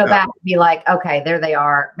we have to go back and be like, okay, there they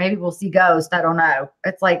are. Maybe we'll see ghosts. I don't know.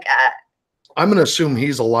 It's like I'm going to assume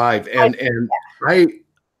he's alive, and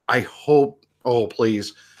I hope. Oh,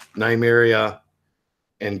 please, Nymeria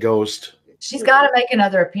and Ghost. She's got to make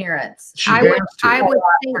another appearance. I would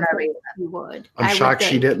think she would. I'm shocked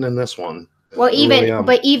she didn't in this one. Well,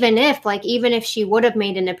 even if she would have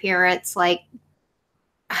made an appearance, like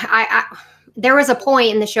there was a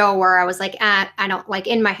point in the show where I was like, I don't, like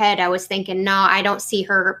in my head, I was thinking, no, I don't see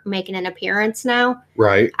her making an appearance now.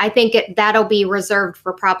 Right. I think that'll be reserved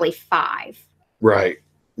for probably 5. Right.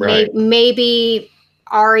 Maybe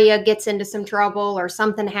Arya gets into some trouble or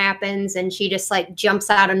something happens and she just like jumps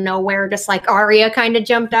out of nowhere, just like Arya kind of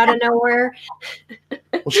jumped out of nowhere.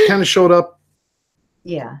 Well, she kind of showed up.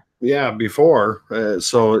 Yeah. Yeah. Before.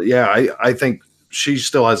 I think she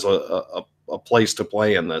still has a place to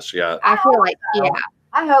play in this yet. I feel like,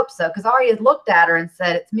 I hope so, because Arya looked at her and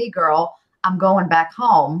said, "It's me, girl. I'm going back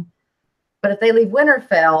home." But if they leave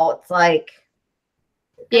Winterfell, it's like,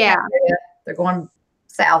 they're going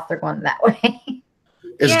south. They're going that way.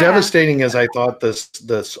 As devastating as I thought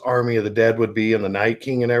this Army of the Dead would be, and the Night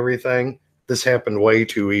King and everything, this happened way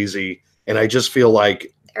too easy. And I just feel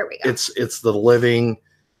like There we go. It's the living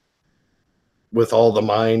with all the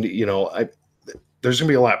mind. You know, there's gonna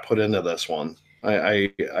be a lot put into this one.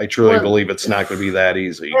 I truly believe it's not gonna be that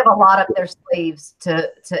easy. They have a lot up their sleeves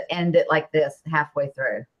to end it like this halfway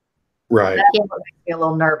through. Right. That's what makes me a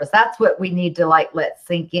little nervous. That's what we need to like let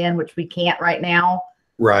sink in, which we can't right now.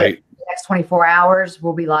 Right. The next 24 hours,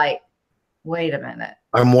 we'll be like, wait a minute.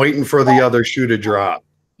 I'm waiting for the other shoe to drop.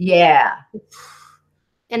 Yeah.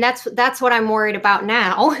 And that's what I'm worried about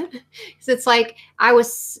now. Because it's like I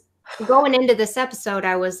was going into this episode,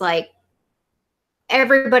 I was like,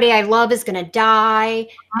 everybody I love is gonna die,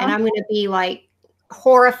 and I'm gonna be like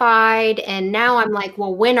horrified. And now I'm like,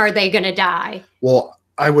 well, when are they gonna die? Well,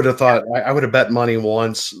 I would have thought I would have bet money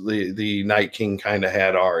once the Night King kind of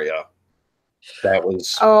had Arya. That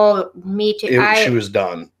was me too. She was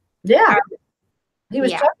done. Yeah. He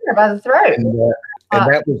was choking her by the throat. And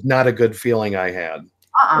that was not a good feeling I had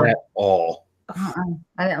at all. I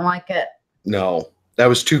didn't like it. No, that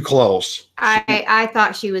was too close. I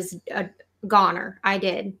thought she was a goner. I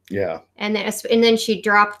did. Yeah. And then she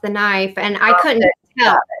dropped the knife, and I couldn't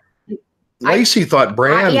tell. Lacey thought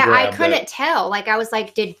Bran grabbed I couldn't tell. Like, I was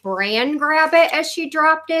like, did Bran grab it as she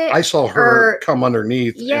dropped it? I saw her come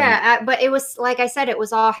underneath. Yeah, but it was, like I said, it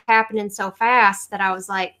was all happening so fast that I was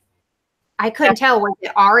like, I couldn't tell. Was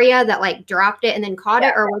it Arya that like dropped it and then caught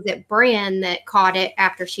it, or was it Bran that caught it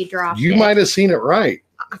after she dropped it? You might have seen it right.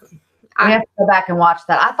 I have to go back and watch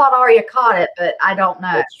that. I thought Arya caught it, but I don't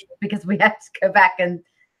know because we have to go back and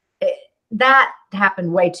that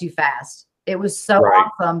happened way too fast. It was so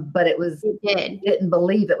awesome, but we didn't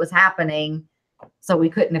believe it was happening, so we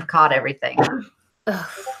couldn't have caught everything.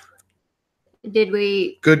 Did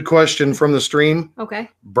we? Good question from the stream. Okay.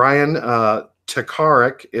 Brian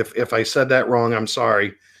Takarik, if I said that wrong, I'm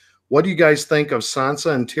sorry. What do you guys think of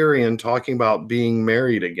Sansa and Tyrion talking about being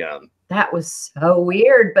married again? That was so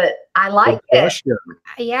weird, but I like it.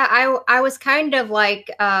 Yeah, I was kind of like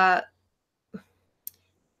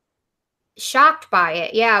shocked by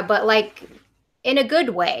it. Yeah, but like in a good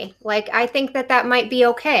way. Like, I think that might be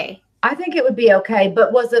okay. I think it would be okay,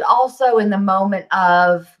 but was it also in the moment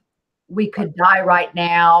of we could die right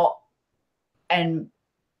now and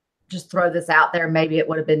just throw this out there? Maybe it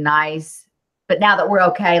would have been nice, but now that we're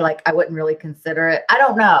okay, like I wouldn't really consider it. I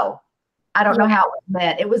don't know. I don't know how it was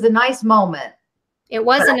meant. It was a nice moment. It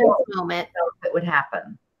was a nice moment. It would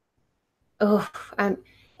happen. Oh, and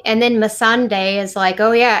then Missandei is like,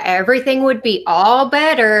 oh yeah, everything would be all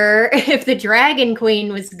better if the Dragon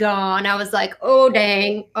Queen was gone. I was like, oh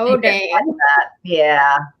dang, oh dang.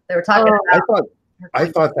 Yeah, they were talking about. I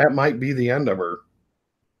thought that might be the end of her.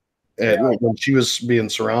 And when she was being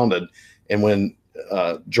surrounded, and when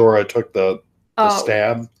Jorah took the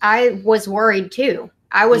stab, I was worried too.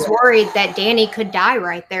 I was worried that Dany could die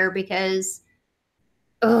right there because,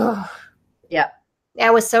 that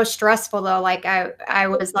was so stressful though. Like I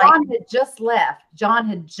was like, John had just left. John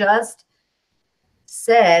had just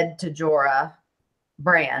said to Jorah,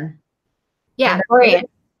 Bran. Yeah, Bran.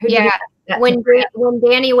 Yeah. When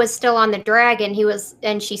Dany was still on the dragon,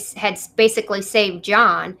 she had basically saved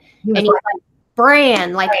John, and he was like,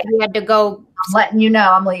 Bran, like he had to go. I'm letting you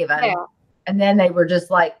know I'm leaving. Yeah. And then they were just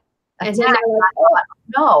like, and then like,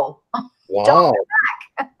 no. Wow.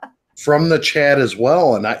 From the chat as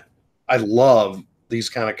well, and I love these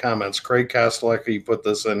kind of comments. Craig Castellecki put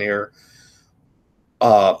this in here.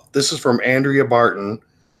 This is from Andrea Barton.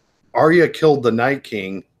 Arya killed the Night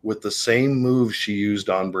King with the same move she used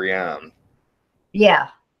on Brienne. Yeah.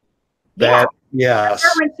 Yes.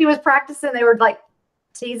 When she was practicing, they were like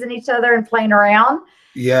teasing each other and playing around.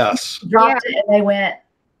 Yes. She dropped it and they went.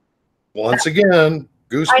 Once again,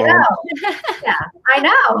 goosebumps. I know. Yeah, I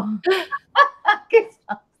know.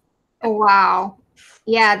 Oh, wow.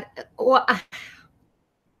 Yeah. Well,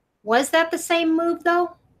 was that the same move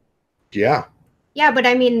though? Yeah. Yeah, but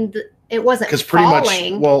I mean, it wasn't because pretty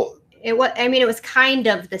falling. Much. Well, it was. I mean, it was kind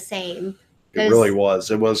of the same. It really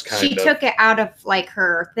was. It was kind of. She took it out of like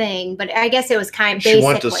her thing, but I guess it was kind of basically. She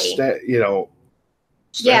wanted to,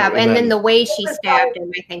 Yeah, and then the way she stabbed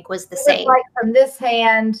him, I think, was the same. Like from this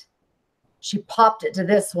hand, she popped it to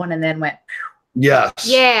this one and then went. Yes.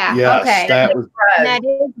 Yeah. Yes, okay. That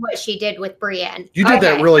is what she did with Brienne. You did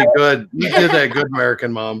that really good. You did that good,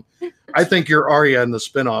 American Mom. I think you're Arya in the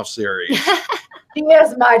spinoff series. She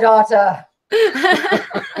is my daughter.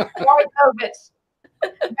 American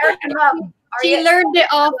Mom. She learned it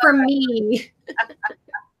all from me.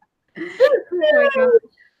 Oh,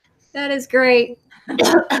 that is great.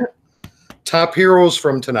 Top heroes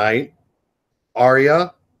from tonight: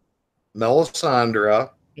 Arya, Melisandre.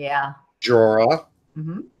 Yeah. Jorah,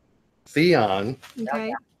 Theon,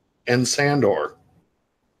 okay. and Sandor.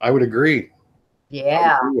 I would agree.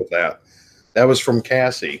 Yeah. I would agree with that. That was from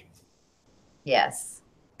Cassie. Yes.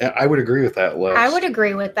 I would agree with that list. I would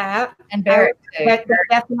agree with that. And Barrick too.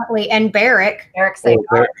 Definitely. And Barrick. Barrick saved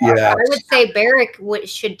yeah. I would say Barrick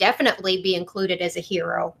should definitely be included as a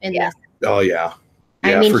hero in this. Oh, yeah.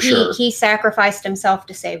 I mean, for sure. he sacrificed himself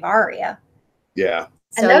to save Arya. Yeah.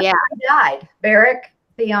 So, and those died. Barrick,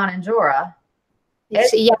 Theon, and Jorah. Yeah,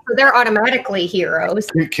 so they're automatically heroes.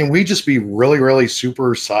 Can we just be really, really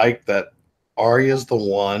super psyched that Arya's the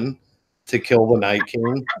one to kill the Night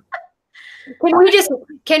King?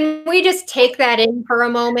 Can we just take that in for a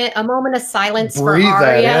moment of silence Breathe for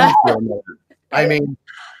Arya? That in for a moment. I mean,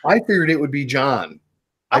 I figured it would be Jon.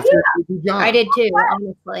 I did too,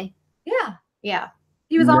 honestly. Yeah. Yeah.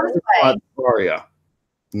 He was on his way. Arya.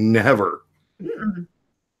 Never.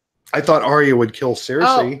 I thought Arya would kill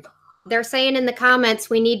Cersei. Oh, they're saying in the comments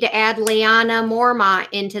we need to add Lyanna Mormont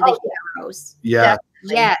into the heroes. Yeah.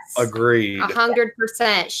 Yes. Agreed.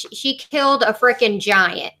 100%. She killed a freaking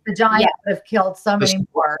giant. The giant would have killed so many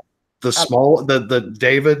more. The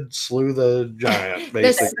David slew the giant,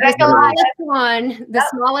 basically. The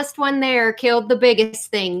smallest one there killed the biggest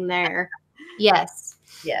thing there. Yes.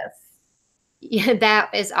 Yes. Yeah,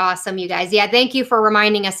 that is awesome, you guys. Yeah, thank you for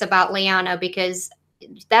reminding us about Lyanna because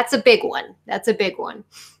that's a big one. That's a big one.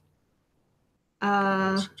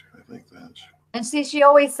 And see, she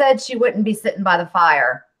always said she wouldn't be sitting by the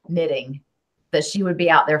fire knitting, that she would be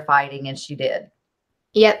out there fighting, and she did.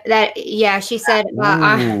 Yep. She said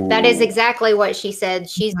that is exactly what she said.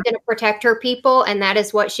 She's going to protect her people, and that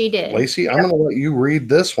is what she did. Lacey, I'm going to let you read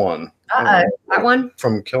this one. That one?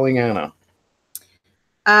 From Killing Anna.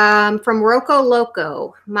 From Rocco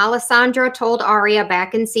Loco. Melisandre told Arya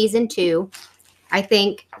back in season 2, I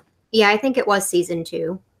think it was season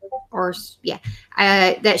 2.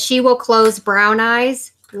 That she will close Brown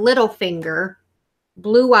Eyes, Littlefinger,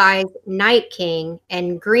 Blue Eyes, Night King,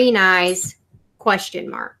 and Green Eyes, ?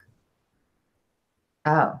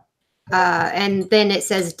 Oh. And then it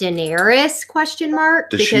says Daenerys ?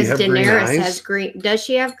 Because Daenerys has green. Does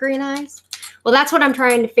she have green eyes? Well, that's what I'm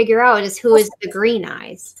trying to figure out is who is the green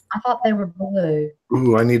eyes. I thought they were blue.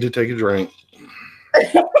 Ooh, I need to take a drink.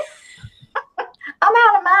 I'm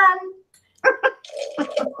out of mine.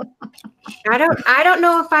 I don't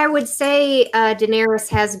know if I would say Daenerys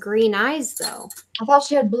has green eyes though. I thought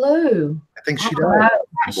she had blue. I think she does.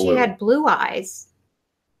 She had blue eyes.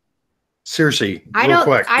 Cersei, I don't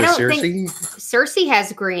think Cersei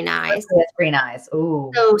has green eyes. Cersei has green eyes.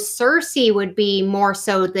 Ooh. So Cersei would be more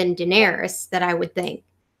so than Daenerys, that I would think.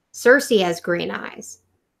 Cersei has green eyes.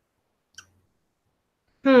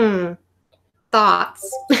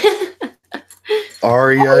 Thoughts.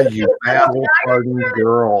 Arya, you battle-hardened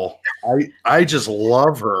girl. I just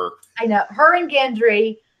love her. I know. Her and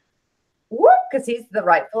Gendry, because he's the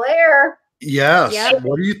rightful heir. Yes. Yep.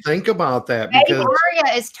 What do you think about that? Because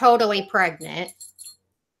Arya is totally pregnant.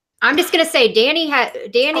 I'm just going to say Dany,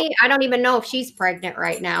 I don't even know if she's pregnant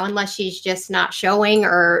right now, unless she's just not showing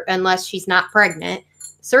or unless she's not pregnant.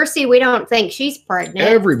 Cersei, we don't think she's pregnant.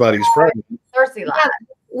 Everybody's pregnant. Cersei lied.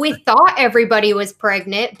 We thought everybody was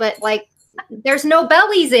pregnant, but like there's no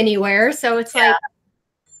bellies anywhere. So it's like.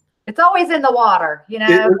 It's always in the water, you know.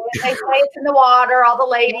 They say it's in the water. All the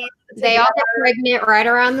ladies, they all get pregnant right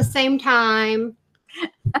around the same time.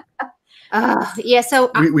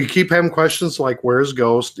 So we keep having questions like, "Where's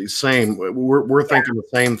Ghost?" Same. We're thinking the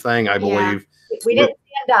same thing, I believe. We didn't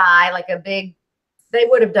see him die like a big. They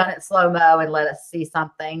would have done it slow mo and let us see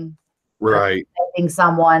something. Right.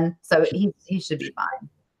 Someone, so he should be fine.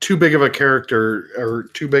 Too big of a character, or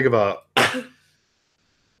too big of a.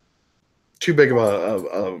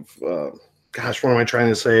 Gosh, what am I trying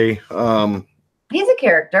to say? He's a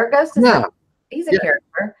character. Ghost is he's a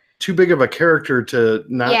character. Too big of a character to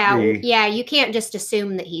not be. Yeah, you can't just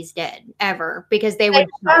assume that he's dead ever because they've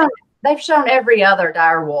shown every other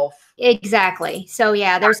dire wolf. Exactly. So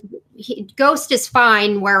yeah, Ghost is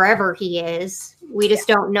fine wherever he is. We just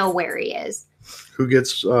don't know where he is. Who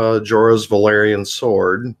gets Jorah's Valyrian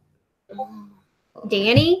sword?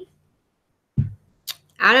 Dany?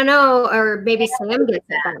 I don't know, or maybe Sam gets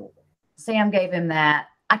it. Sam gave him that.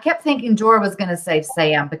 I kept thinking Jorah was going to save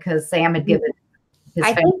Sam because Sam had given his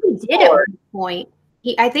I think he did at one point.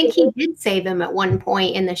 I think he did save him at one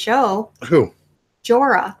point in the show. Who?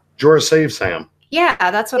 Jorah. Jorah saved Sam. Yeah,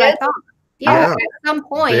 that's what I thought. Yeah, at some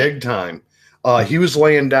point. Big time. He was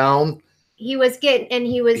laying down. He was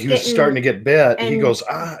starting to get bit. And he goes,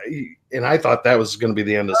 and I thought that was going to be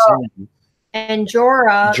the end of Sam. And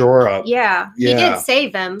Jorah. Yeah. He did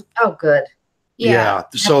save him. Oh, good. Yeah.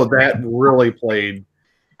 So that really played.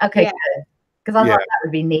 Okay, good. Because I thought that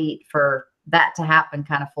would be neat for that to happen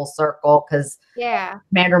kind of full circle, because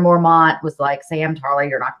Commander Mormont was like, Sam Tarley,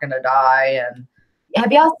 you're not going to die. And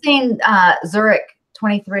have y'all seen Zurich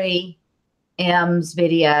 23M's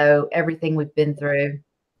video, Everything We've Been Through?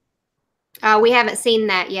 We haven't seen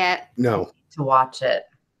that yet. No. To watch it.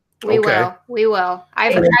 We will.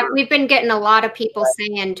 We've been getting a lot of people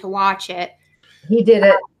saying to watch it. He did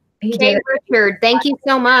it. Richard, thank you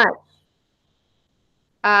so much.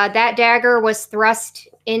 That dagger was thrust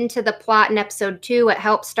into the plot in episode 2. It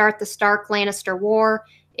helped start the Stark-Lannister War.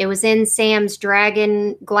 It was in Sam's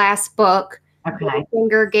Dragon Glass book. Okay.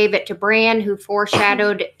 Finger gave it to Bran, who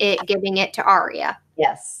foreshadowed it giving it to Arya.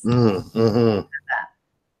 Yes. Mm-hmm.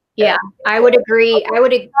 Yeah, I would agree.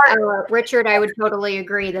 Richard, I would totally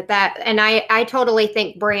agree that, and I totally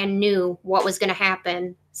think Bran knew what was going to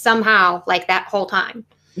happen somehow, like that whole time.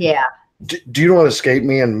 Yeah. Do you know what escaped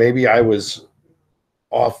me? And maybe I was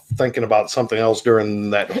off thinking about something else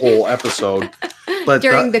during that whole episode. But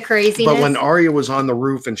during the craziness. But when Arya was on the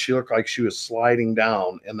roof and she looked like she was sliding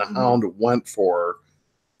down and the Hound went for her,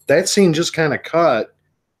 that scene just kind of cut.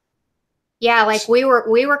 Yeah, like we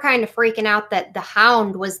were kind of freaking out that the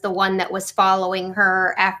Hound was the one that was following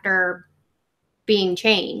her after being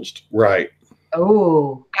changed. Right.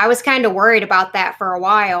 Oh. I was kind of worried about that for a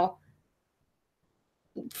while.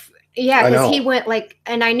 Yeah, because he went like,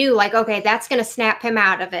 and I knew like, okay, that's going to snap him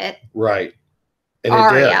out of it. Right. And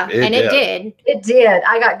Arya, it did. It did.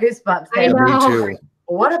 I got goosebumps. I know. Me too.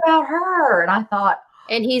 What about her? And I thought.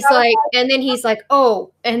 And he's like, and then he's like,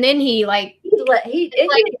 oh, and then he like, he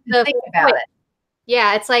didn't think about it.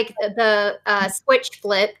 Yeah, it's like the switch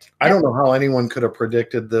flipped. I don't know how anyone could have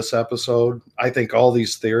predicted this episode. I think all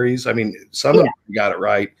these theories, I mean, some of them got it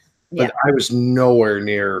right, but I was nowhere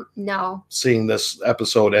near seeing this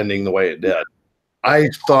episode ending the way it did. I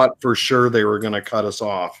thought for sure they were going to cut us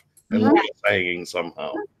off and leave us hanging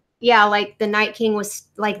somehow. Yeah, like the Night King was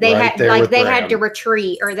like they had to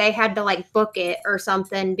retreat, or they had to like book it or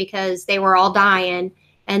something because they were all dying,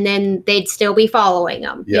 and then they'd still be following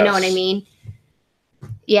them. Yes. You know what I mean?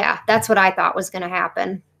 Yeah, that's what I thought was going to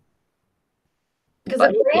happen.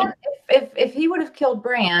 Because if he would have killed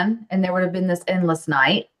Bran and there would have been this endless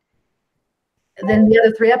night, then the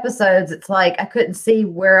other 3 episodes, it's like I couldn't see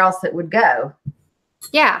where else it would go.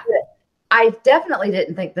 Yeah. But I definitely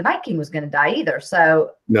didn't think the Night King was going to die either.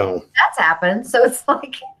 So no, that's happened. So it's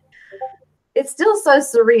like, it's still so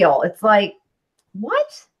surreal. It's like,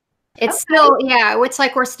 what? It's still, it's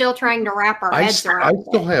like we're still trying to wrap our heads around. I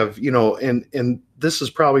still have, and this is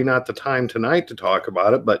probably not the time tonight to talk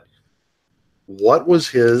about it, but what was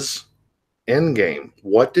his end game?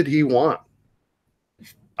 What did he want?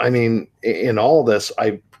 I mean, in all this,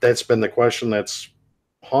 that's been the question that's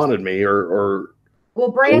haunted me.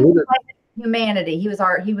 Well, Bran was like humanity. He was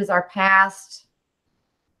our past,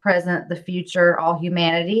 present, the future, all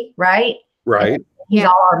humanity, right? Right. He's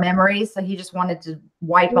all our memories, so he just wanted to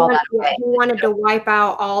wipe all that away. He wanted to wipe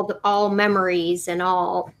out all memories and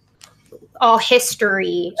all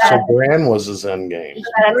history. So Bran was his end game.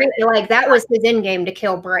 Like that was his end game, to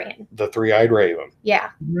kill Bran. The 3-eyed raven.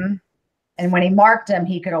 Yeah. Mm-hmm. And when he marked him,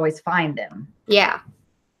 he could always find him. Yeah.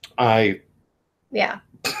 Yeah.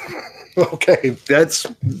 Okay, that's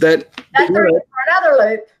that. That's for another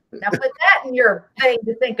loop. Now put that in your thing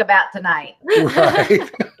to think about tonight.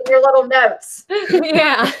 Right. Your little notes.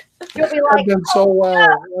 Yeah. You'll be like, I've done so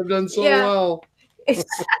well. I've done so well.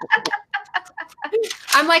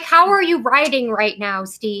 I'm like, how are you writing right now,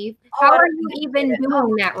 Steve? How are you even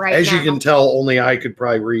doing that right now? As you can tell, only I could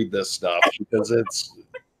probably read this stuff because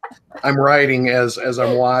I'm writing as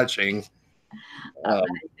I'm watching. I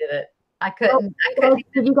did it. I couldn't.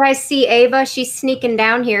 Did you guys see Ava? She's sneaking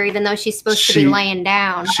down here, even though she's supposed to be laying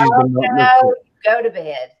down. Go to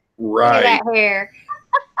bed. Right. Look at that hair.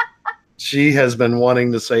 She has been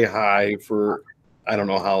wanting to say hi for I don't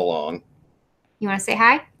know how long. You want to say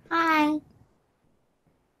hi? Hi.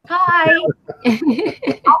 Hi. I'll say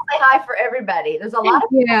hi for everybody. There's a lot of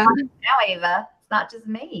people watching now, Ava. It's not just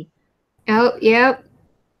me. Oh, yep.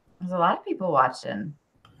 There's a lot of people watching.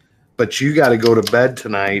 But you got to go to bed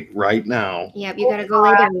tonight, right now. Yep, you got to go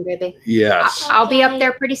lay down, baby. Yes. I'll be up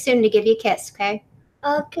there pretty soon to give you a kiss, okay?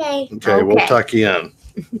 Okay, we'll tuck you in.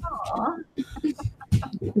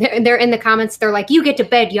 They're in the comments. They're like, you get to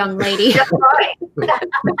bed, young lady. That's right.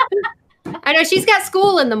 I know she's got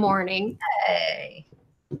school in the morning. Hey.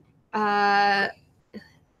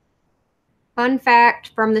 Fun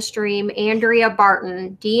fact from the stream, Andrea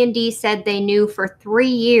Barton, D&D said they knew for 3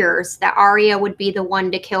 years that Arya would be the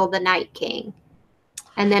one to kill the Night King.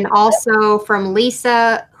 And then also from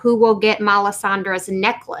Lisa, who will get Melisandre's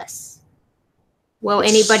necklace? Will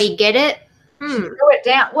anybody get it? She threw it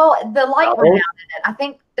down. Well, the light went out in it. I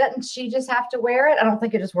think, doesn't she just have to wear it? I don't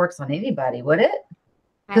think it just works on anybody, would it?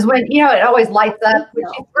 Because when, you know, it always lights up. When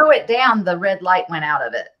she threw it down, the red light went out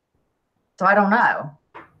of it. So I don't know.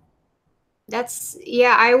 That's,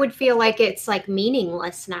 yeah, I would feel like it's like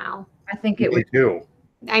meaningless now. I think it would too.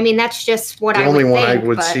 I mean, that's just what I would think. The only one I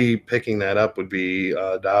would but see picking that up would be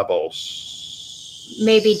Davos.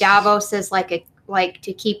 maybe Davos is like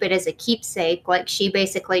to keep it as a keepsake. Like she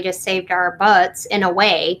basically just saved our butts in a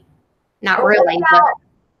way. Not really. But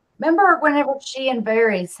remember whenever she and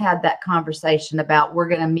Varys had that conversation about we're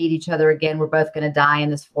going to meet each other again. We're both going to die in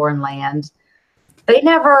this foreign land. They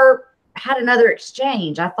never had another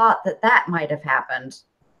exchange. I thought that might have happened.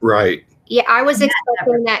 Right. Yeah, I was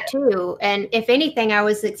expecting that too. And if anything, I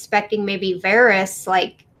was expecting maybe Varys,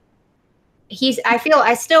 like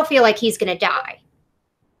I still feel like he's going to die.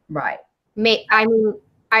 Right. I mean,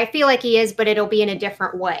 I feel like he is, but it'll be in a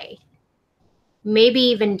different way. Maybe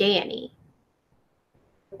even Dany.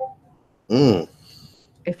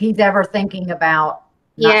 If he's ever thinking about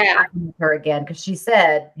not with her again, because she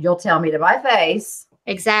said, "You'll tell me to my face."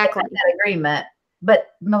 Exactly. That agreement.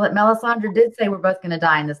 But Melisandre did say we're both going to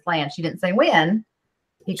die in this land. She didn't say when.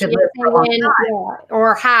 He could live for a long time.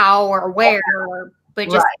 Or how or where, but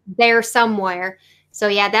just there somewhere. So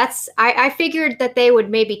yeah, I figured that they would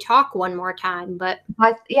maybe talk one more time, but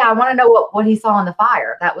I want to know what he saw in the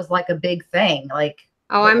fire. That was like a big thing. Like,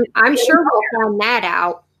 I'm sure we'll find that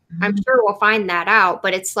out. I'm sure we'll find that out.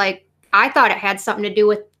 But it's like I thought it had something to do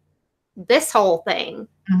with this whole thing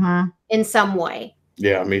in some way.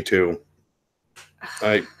 Yeah, me too.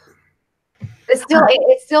 It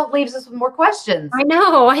still leaves us with more questions. I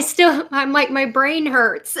know. I'm like, my brain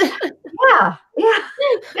hurts. Yeah.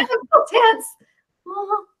 It's so tense.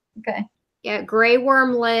 Okay. Yeah, Grey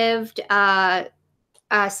Worm lived.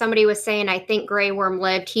 Somebody was saying, I think Grey Worm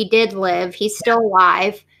lived. He did live. He's still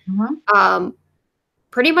alive.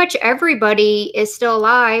 Pretty much everybody is still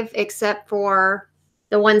alive except for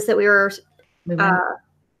the ones that we were.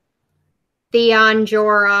 Theon,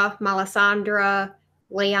 Jorah, Melisandre,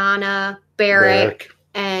 Lyanna, Beric,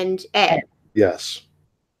 and Ed. Yes.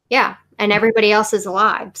 Yeah, and everybody else is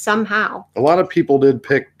alive somehow. A lot of people did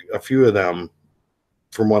pick a few of them,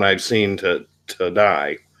 from what I've seen, to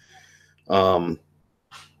die. The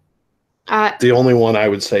only one I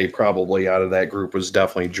would say probably out of that group was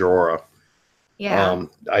definitely Jorah. Yeah.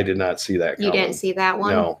 I did not see that coming. You didn't see that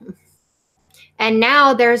one? No. And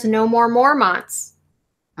now there's no more Mormonts.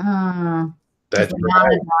 That's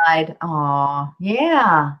right. Died. Oh,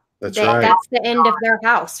 yeah. That's right. That's the end of their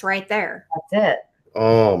house right there. That's it.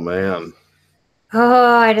 Oh, man.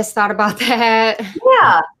 Oh, I just thought about that.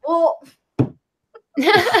 Yeah. Well,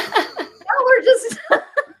 now we're just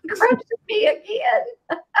crunching me again.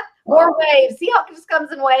 More waves. See how it just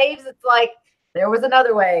comes in waves? It's like there was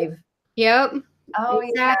another wave. Yep. Oh,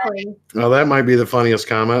 exactly. Well, that might be the funniest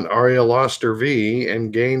comment. Arya lost her V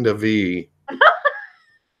and gained a V.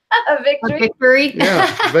 A victory. A victory.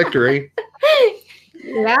 Yeah, victory.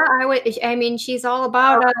 Yeah, I mean, she's all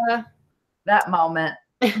about that moment.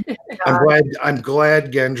 I'm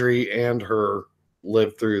glad Gendry and her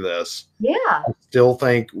lived through this. Yeah. I still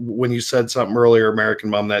think when you said something earlier, American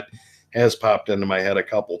Mom, that has popped into my head a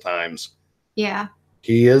couple times. Yeah.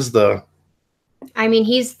 He's the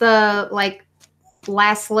like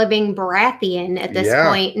last living Baratheon at this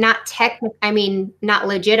point. Not not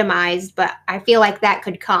legitimized, but I feel like that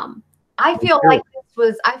could come. I feel like this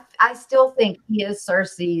was, I still think he is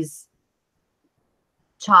Cersei's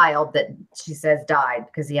child that she says died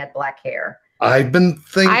because he had black hair. I've been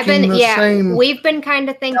thinking the same. We've been kind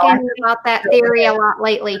of thinking about that theory a lot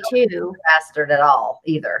lately too. Bastard at all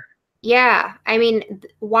either. Yeah. I mean,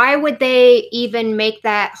 why would they even make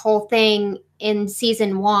that whole thing in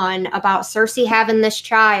season 1 about Cersei having this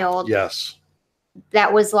child? Yes.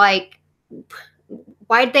 That was like,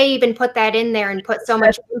 why'd they even put that in there and put so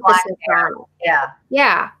much emphasis on it? Yeah.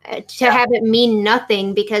 Yeah. To have it mean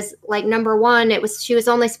nothing because, like, number one, she was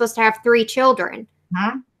only supposed to have 3 children.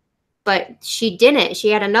 But she didn't. She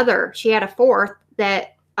had a fourth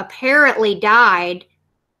that apparently died,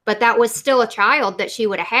 but that was still a child that she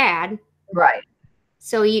would have had. Right.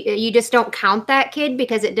 So you just don't count that kid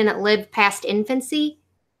because it didn't live past infancy.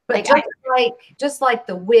 But just like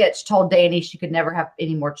the witch told Dany she could never have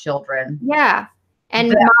any more children. Yeah.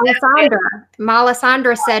 And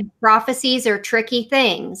Melisandre said prophecies are tricky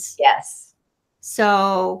things. Yes.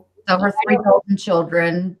 So her 3 golden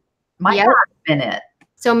children might not have been it.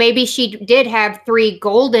 So maybe she did have 3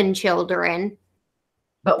 golden children,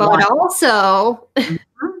 but also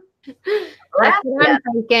That's what I'm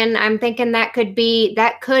thinking. I'm thinking that could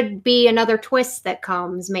be another twist that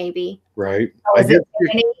comes, maybe. Right. So is it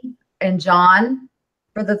Kenney and John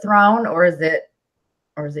for the throne, or is it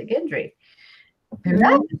Gendry? Who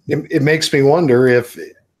knows? It makes me wonder if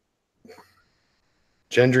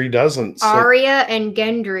Gendry doesn't. Arya and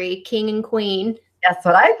Gendry, king and queen. That's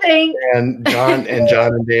what I think. And John and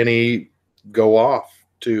Dany go off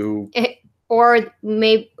to or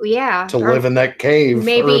maybe to live in that cave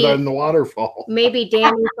maybe or in the waterfall. Maybe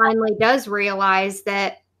Dany finally does realize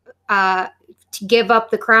that to give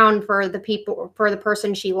up the crown for the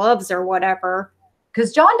person she loves or whatever.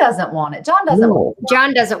 Because John doesn't want it. John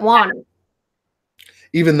doesn't want it.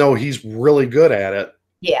 Even though he's really good at it.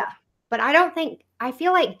 Yeah. But I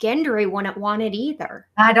feel like Gendry wouldn't want it either.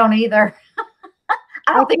 I don't either.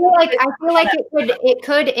 I feel like it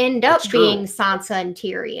could end up being Sansa and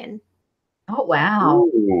Tyrion. Oh wow.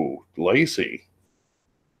 Ooh, Lacey.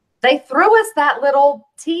 They threw us that little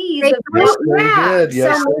tease. Yes, they did.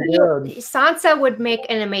 Yes, they did. Sansa would make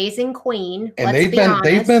an amazing queen. And they've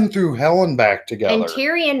been through hell and back together. And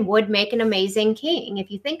Tyrion would make an amazing king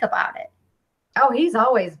if you think about it. Oh, he's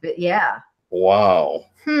always been, yeah. Wow.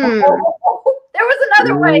 There was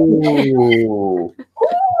another way. Ooh.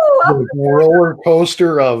 The roller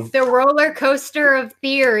coaster of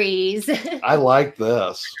theories. I like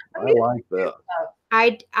this.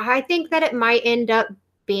 I think that it might end up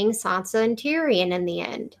being Sansa and Tyrion in the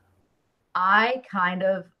end. I kind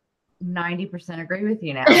of 90% agree with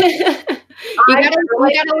you now. You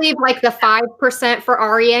gotta leave like the 5% for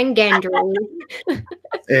Arya and Gendry.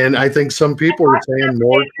 And I think some people are saying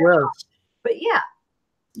more twists. But yeah.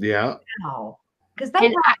 Yeah. No. Because they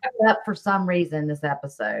wrapped it up for some reason this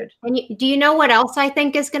episode. And do you know what else I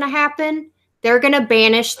think is going to happen? They're going to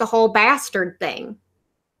banish the whole bastard thing.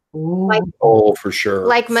 Like, for sure.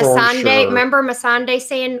 Like Missandei. Remember Missandei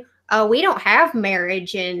saying, we don't have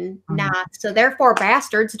marriage in Nah, so therefore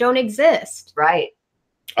bastards don't exist. Right.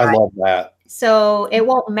 I love that. So it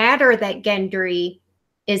won't matter that Gendry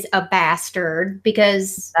is a bastard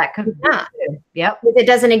because that could not. Yep. It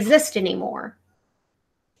doesn't exist anymore.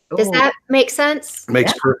 Does that make sense?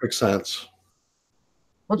 Makes perfect sense.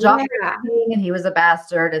 Well, Joffrey was king and he was a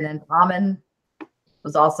bastard, and then Tommen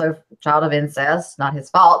was also a child of incest. Not his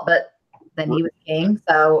fault, but then he was king.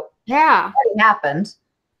 So yeah, it happened.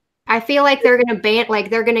 I feel like they're gonna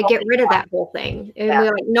they're gonna get rid of that whole thing. And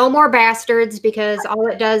we're like, no more bastards, because all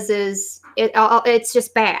it does is it's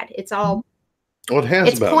just bad. It's all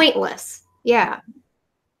it's pointless. Yeah.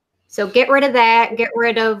 So get rid of that. Get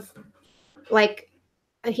rid of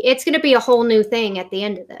it's going to be a whole new thing at the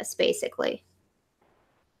end of this, basically.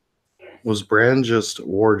 Was Bran just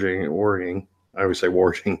warging? I always say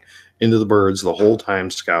warging into the birds the whole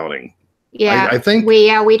time scouting. Yeah, I think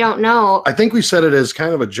we don't know. I think we said it as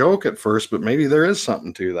kind of a joke at first, but maybe there is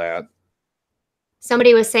something to that.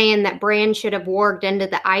 Somebody was saying that Bran should have warged into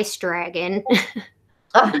the ice dragon.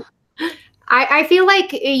 I feel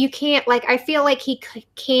like you can't. I feel like he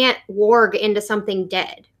can't warg into something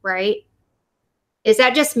dead, right? Is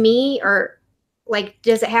that just me, or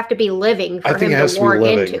does it have to be living for him to warg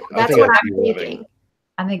into? That's what I'm thinking.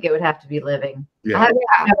 I think it would have to be living. Yeah. I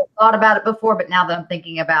haven't thought about it before, but now that I'm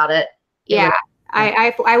thinking about it.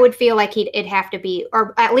 I would feel like it'd have to be,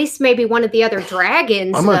 or at least maybe one of the other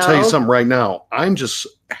dragons. I'm going to tell you something right now. I'm just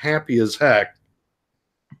happy as heck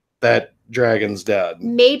that dragon's dead.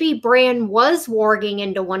 Maybe Bran was warging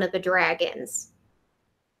into one of the dragons.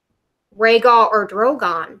 Rhaegal or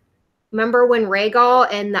Drogon. Remember when Rhaegal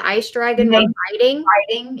and the ice dragon were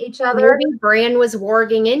fighting each other? Maybe Bran was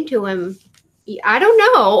warging into him. I don't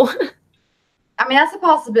know. I mean, that's a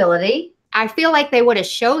possibility. I feel like they would have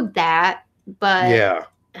showed that, but yeah.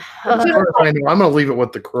 I'm going to leave it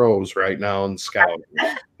with the crows right now and scouting.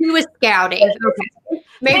 He was scouting. Okay.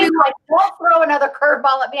 Maybe don't throw another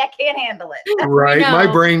curveball at me. I can't handle it. Right. My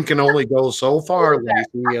brain can only go so far,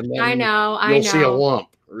 Lacey, and then you'll see a lump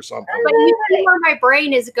or something. But you see where my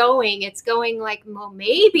brain is going. It's going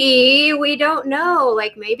maybe we don't know.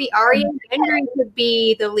 Maybe Arya and Gendry could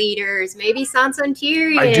be the leaders. Maybe Sansa and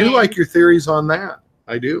Tyrion. I do like your theories on that.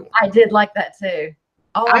 I do. I did like that too.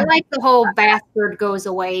 Oh, I like the whole bastard goes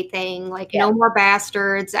away thing. No more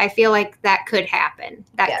bastards. I feel like that could happen.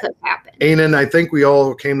 Could happen. Anan, I think we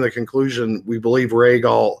all came to the conclusion we believe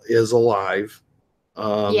Rhaegal is alive.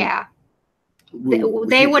 Yeah.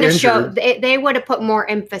 They would have showed. They would have put more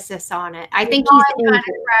emphasis on it. I think he's kind of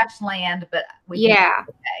crash land, but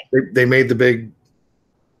they made the big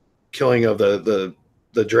killing of the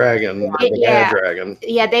dragon, the bad dragon.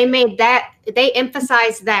 Yeah, they made that. They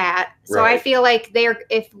emphasized that. So I feel like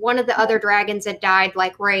if one of the other dragons had died,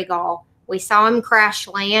 like Rhaegal, We saw him crash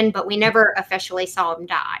land, but we never officially saw him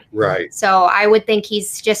die. Right. So I would think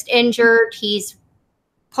he's just injured. He's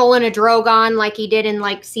pulling a Drogon like he did in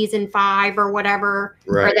like season 5 or whatever,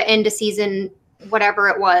 or the end of season, whatever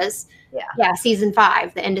it was. Yeah, season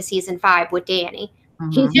 5, the end of season 5 with Danny.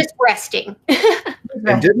 He's just resting.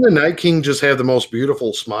 And didn't the Night King just have the most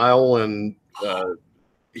beautiful smile? And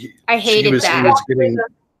I hated that. He was getting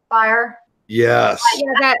fire. Yes.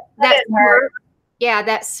 Yeah, that smirk,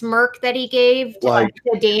 that smirk that he gave to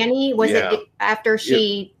Danny, was it after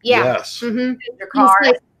she? Yes. Mm-hmm.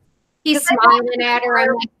 He's smiling at her. I'm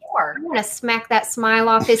like, I'm gonna smack that smile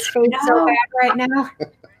off his face so bad right now.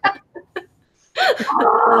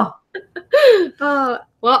 Oh,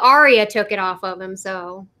 well, Arya took it off of him,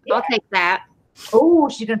 so I'll take that. Oh,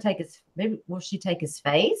 she's gonna take his. Maybe will she take his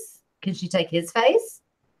face? Can she take his face?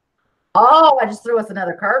 Oh, I just threw us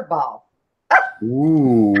another curveball.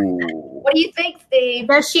 Ooh. What do you think, Steve?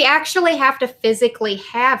 Does she actually have to physically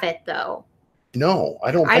have it, though? No,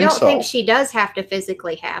 I don't think so. I don't think she does have to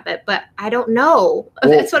physically have it, but I don't know.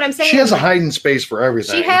 Well, that's what I'm saying. She has a hiding space for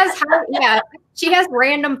everything. She has, she has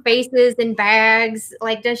random faces in bags.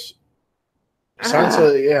 Like, does she?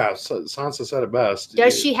 Sansa said it best.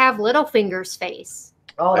 Does she have Littlefinger's face?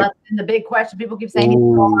 Oh, that's the big question. People keep saying he's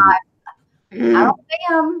alive. I don't see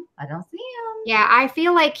him. Yeah, I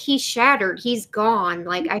feel like he's shattered. He's gone.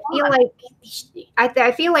 Like I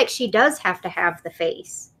feel like she does have to have the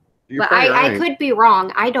face. You're but I could be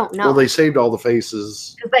wrong. I don't know. Well, they saved all the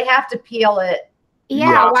faces because they have to peel it.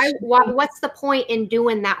 Yeah. Yes. What's the point in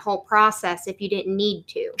doing that whole process if you didn't need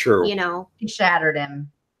to? True. You know, he shattered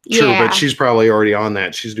him. True, but she's probably already on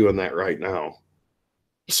that. She's doing that right now.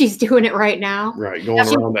 She's doing it right now. Right, going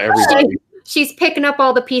around to everybody. She's picking up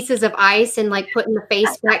all the pieces of ice and like putting the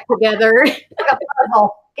face back together.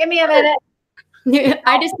 Give me a minute.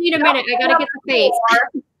 I just need a minute. I gotta get the face.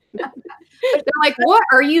 They're like, what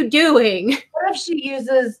are you doing? What if she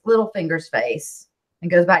uses Littlefinger's face and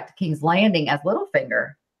goes back to King's Landing as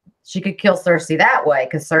Littlefinger? She could kill Cersei that way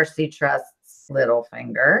because Cersei trusts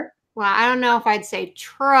Littlefinger. Well, I don't know if I'd say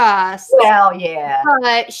trust. Well, yeah.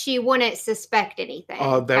 But she wouldn't suspect anything.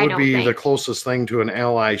 That would be the closest thing to an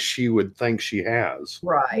ally she would think she has.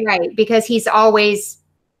 Right. Right, because he's always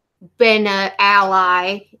been an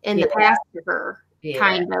ally in the past to her,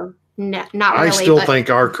 kind of. No, not really. I still think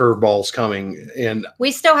our curveball's coming. And we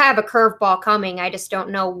still have a curveball coming. I just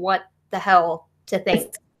don't know what the hell to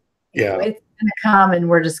think. Yeah. It's going to come and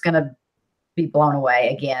we're just going to be blown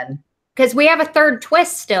away again. Because we have a third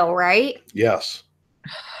twist still, right? Yes.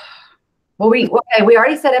 Well, we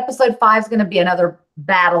already said episode 5 is going to be another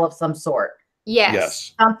battle of some sort.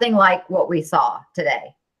 Yes. Something like what we saw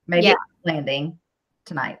today. Maybe at Landing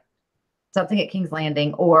tonight. Something at King's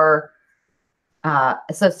Landing or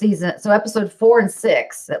so episode 4 and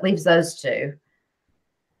 6, that leaves those two.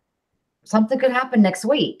 Something could happen next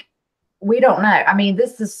week. We don't know. I mean,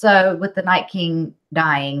 this is so with the Night King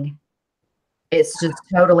dying. It's just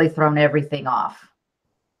totally thrown everything off.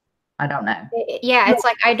 I don't know. Yeah, it's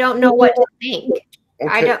like I don't know what to think. Okay.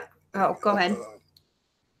 I don't. Oh, go ahead.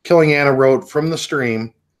 Killing Anna wrote from the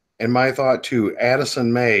stream, and my thought too.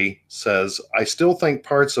 Addison May says, I still think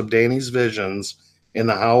parts of Dany's visions in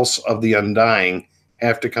the House of the Undying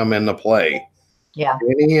have to come into play. Yeah.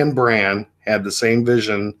 Dany and Bran had the same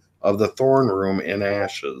vision of the throne room in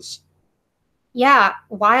ashes. Yeah,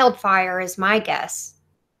 wildfire is my guess.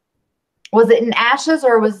 Was it in ashes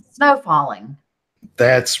or was snow falling?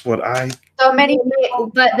 That's what So many people.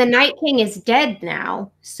 But the Night King is dead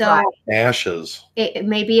now. So ashes.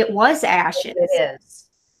 Maybe it was ashes. It is.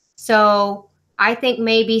 So I think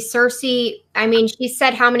maybe Cersei, I mean, she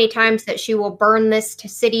said how many times that she will burn this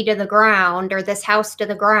city to the ground or this house to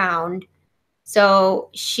the ground. So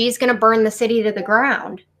she's going to burn the city to the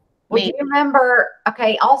ground. Well, do you remember,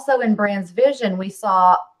 also in Bran's vision, we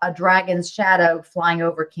saw a dragon's shadow flying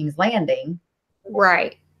over King's Landing.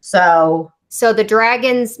 Right. So the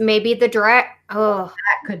dragons, maybe the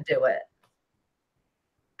that could do it.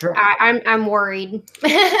 I'm worried.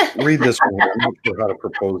 Read this one. I'm not sure how to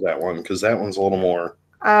propose that one because that one's a little more.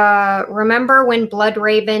 Remember when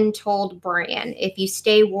Bloodraven told Bran, if you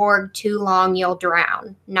stay warged too long, you'll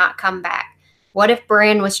drown, not come back. What if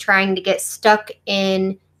Bran was trying to get stuck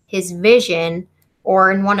in his vision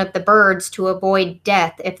or in one of the birds to avoid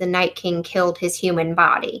death if the Night King killed his human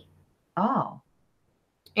body? Oh.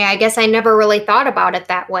 Yeah, I guess I never really thought about it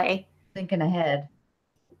that way. Thinking ahead.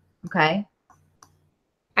 Okay.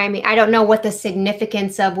 I mean, I don't know what the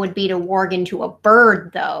significance of would be to warg into a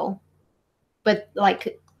bird, though. But,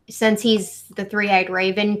 like, since he's the three-eyed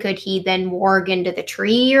raven, could he then warg into the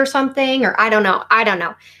tree or something? Or I don't know. I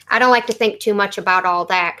don't like to think too much about all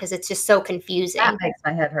that because it's just so confusing. That makes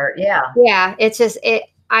my head hurt. Yeah. Yeah. It's just he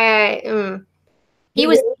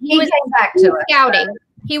was came back to it. Scouting.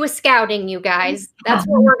 He was scouting, you guys. That's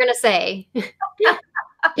what we're gonna say. He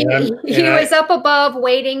was up above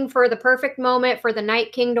waiting for the perfect moment for the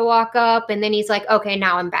Night King to walk up, and then he's like, okay,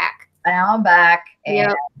 now I'm back. Now I'm back.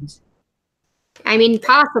 And I mean,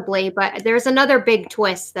 possibly, but there's another big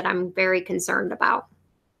twist that I'm very concerned about.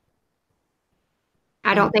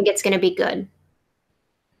 I don't think it's going to be good.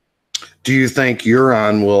 Do you think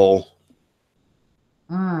Euron will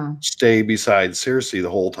stay beside Cersei the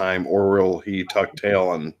whole time, or will he tuck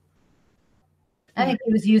tail? And I think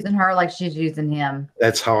he was using her like she's using him.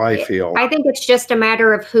 That's how I feel. I think it's just a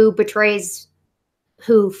matter of who betrays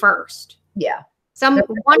who first. Yeah.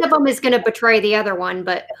 One of them is going to betray the other one,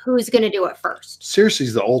 but who's going to do it first?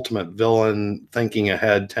 Cersei's the ultimate villain, thinking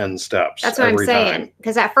ahead 10 steps. That's what I'm saying.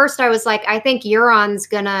 Because at first I was like, I think Euron's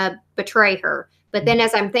going to betray her. But then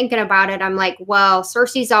as I'm thinking about it, I'm like, well,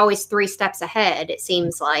 Cersei's always 3 steps ahead, it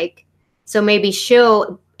seems like. So maybe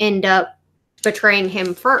she'll end up betraying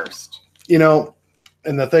him first. You know,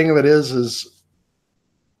 and the thing of it is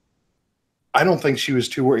I don't think she was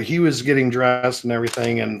too worried. He was getting dressed and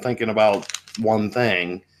everything and thinking about one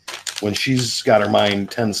thing when she's got her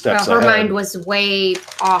mind 10 steps ahead. Her mind was way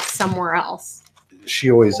off somewhere else.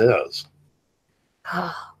 She always is.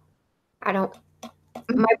 My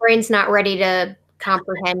brain's not ready to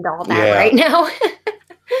comprehend all that right now.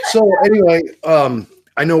 So anyway,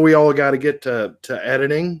 I know we all got to get to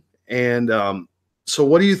editing. And so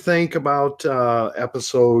what do you think about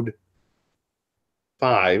episode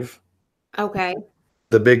 5? Okay.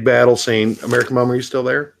 The big battle scene. American Mom, are you still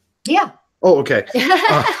there? Yeah. Oh, okay.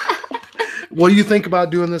 What do you think about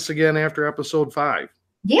doing this again after episode 5?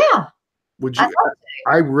 Yeah. Would you?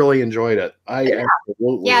 I really enjoyed it. I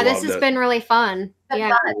absolutely loved this has been really fun.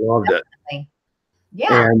 Yeah, I loved it.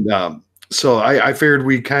 Yeah. And so I figured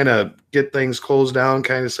we'd kind of get things closed down,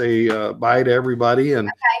 kind of say bye to everybody. And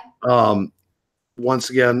once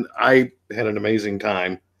again, I had an amazing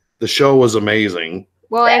time. The show was amazing.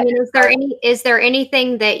 Well, I mean, is there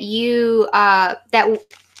anything that you that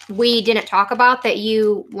we didn't talk about that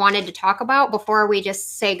you wanted to talk about before we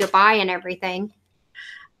just say goodbye and everything?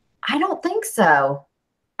 I don't think so.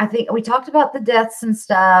 I think we talked about the deaths and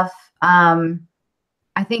stuff.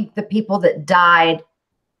 I think the people that died,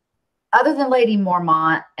 other than Lady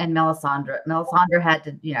Mormont and Melisandre had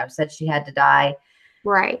to, said she had to die.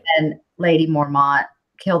 Right. And Lady Mormont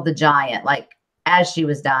killed the giant, like as she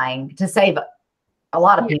was dying, to save a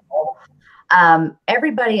lot of people.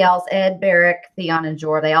 Everybody else, Ed, Beric, Theon, and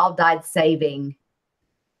Jor, they all died saving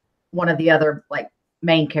one of the other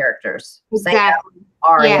main characters. Exactly.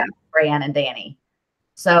 Arya, Bran, and Dany.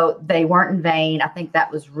 So they weren't in vain. I think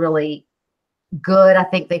that was really good. I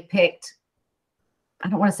think they picked, I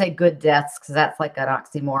don't want to say good deaths because that's like an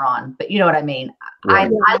oxymoron, but you know what I mean. Right.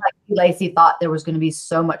 I like Lacey thought there was going to be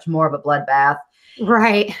so much more of a bloodbath.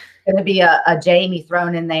 Right. Going to be a Jaime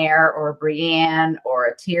thrown in there, or a Brienne, or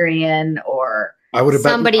a Tyrion, or I would have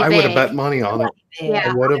somebody bet. I would have bet money on it.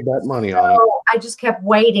 Yeah. I would have bet money on it. I just kept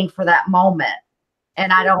waiting for that moment,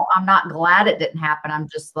 and I'm not glad it didn't happen. I'm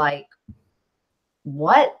just like,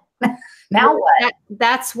 what? Now what?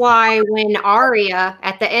 That's why when Arya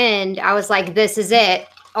at the end, I was like, this is it.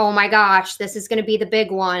 Oh my gosh, this is going to be the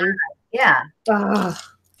big one. Yeah.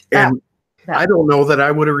 And I don't know that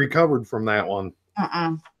I would have recovered from that one.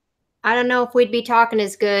 I don't know if we'd be talking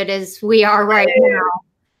as good as we are right now.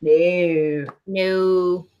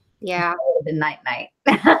 No. Yeah. The night.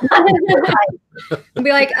 I'd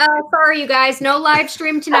be like, oh, sorry, you guys. No live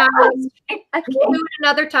stream tonight. We'll do it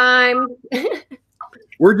another time.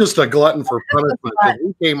 We're just a glutton for punishment.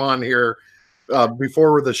 We came on here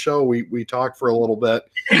before the show. We talked for a little bit,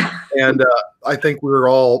 and I think we were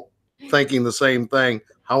all thinking the same thing.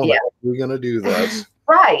 How are we going to do this?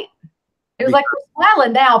 Right. It was like we're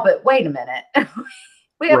smiling now, but wait a minute.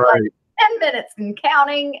 We have like 10 minutes and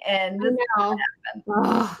counting, and this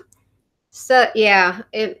So yeah,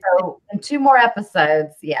 so in 2 more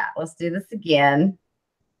episodes. Yeah, let's do this again.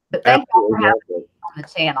 But thank you for having me on the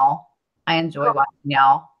channel. I enjoy watching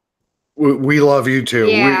y'all. We love you too.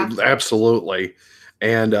 Yeah. Absolutely.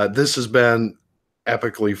 And this has been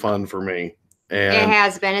epically fun for me. And it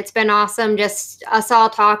has been. It's been awesome. Just us all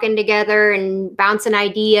talking together and bouncing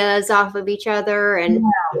ideas off of each other. And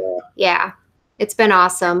yeah, it's been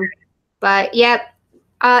awesome. But yep,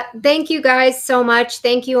 Thank you guys so much.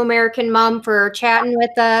 Thank you, American Mom, for chatting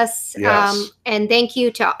with us. Yes. And thank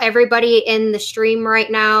you to everybody in the stream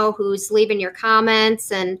right now who's leaving your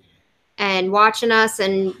comments and watching us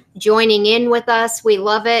and joining in with us. We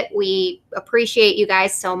love it. We appreciate you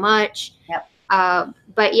guys so much. Yep.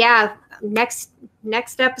 But yeah, next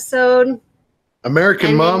episode.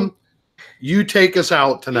 American Mom, you take us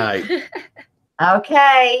out tonight.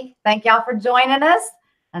 Okay. Thank y'all for joining us.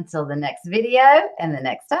 Until the next video and the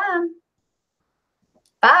next time.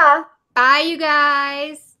 Bye. Bye, you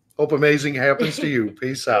guys. Hope amazing happens to you.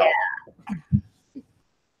 Peace out. Yeah.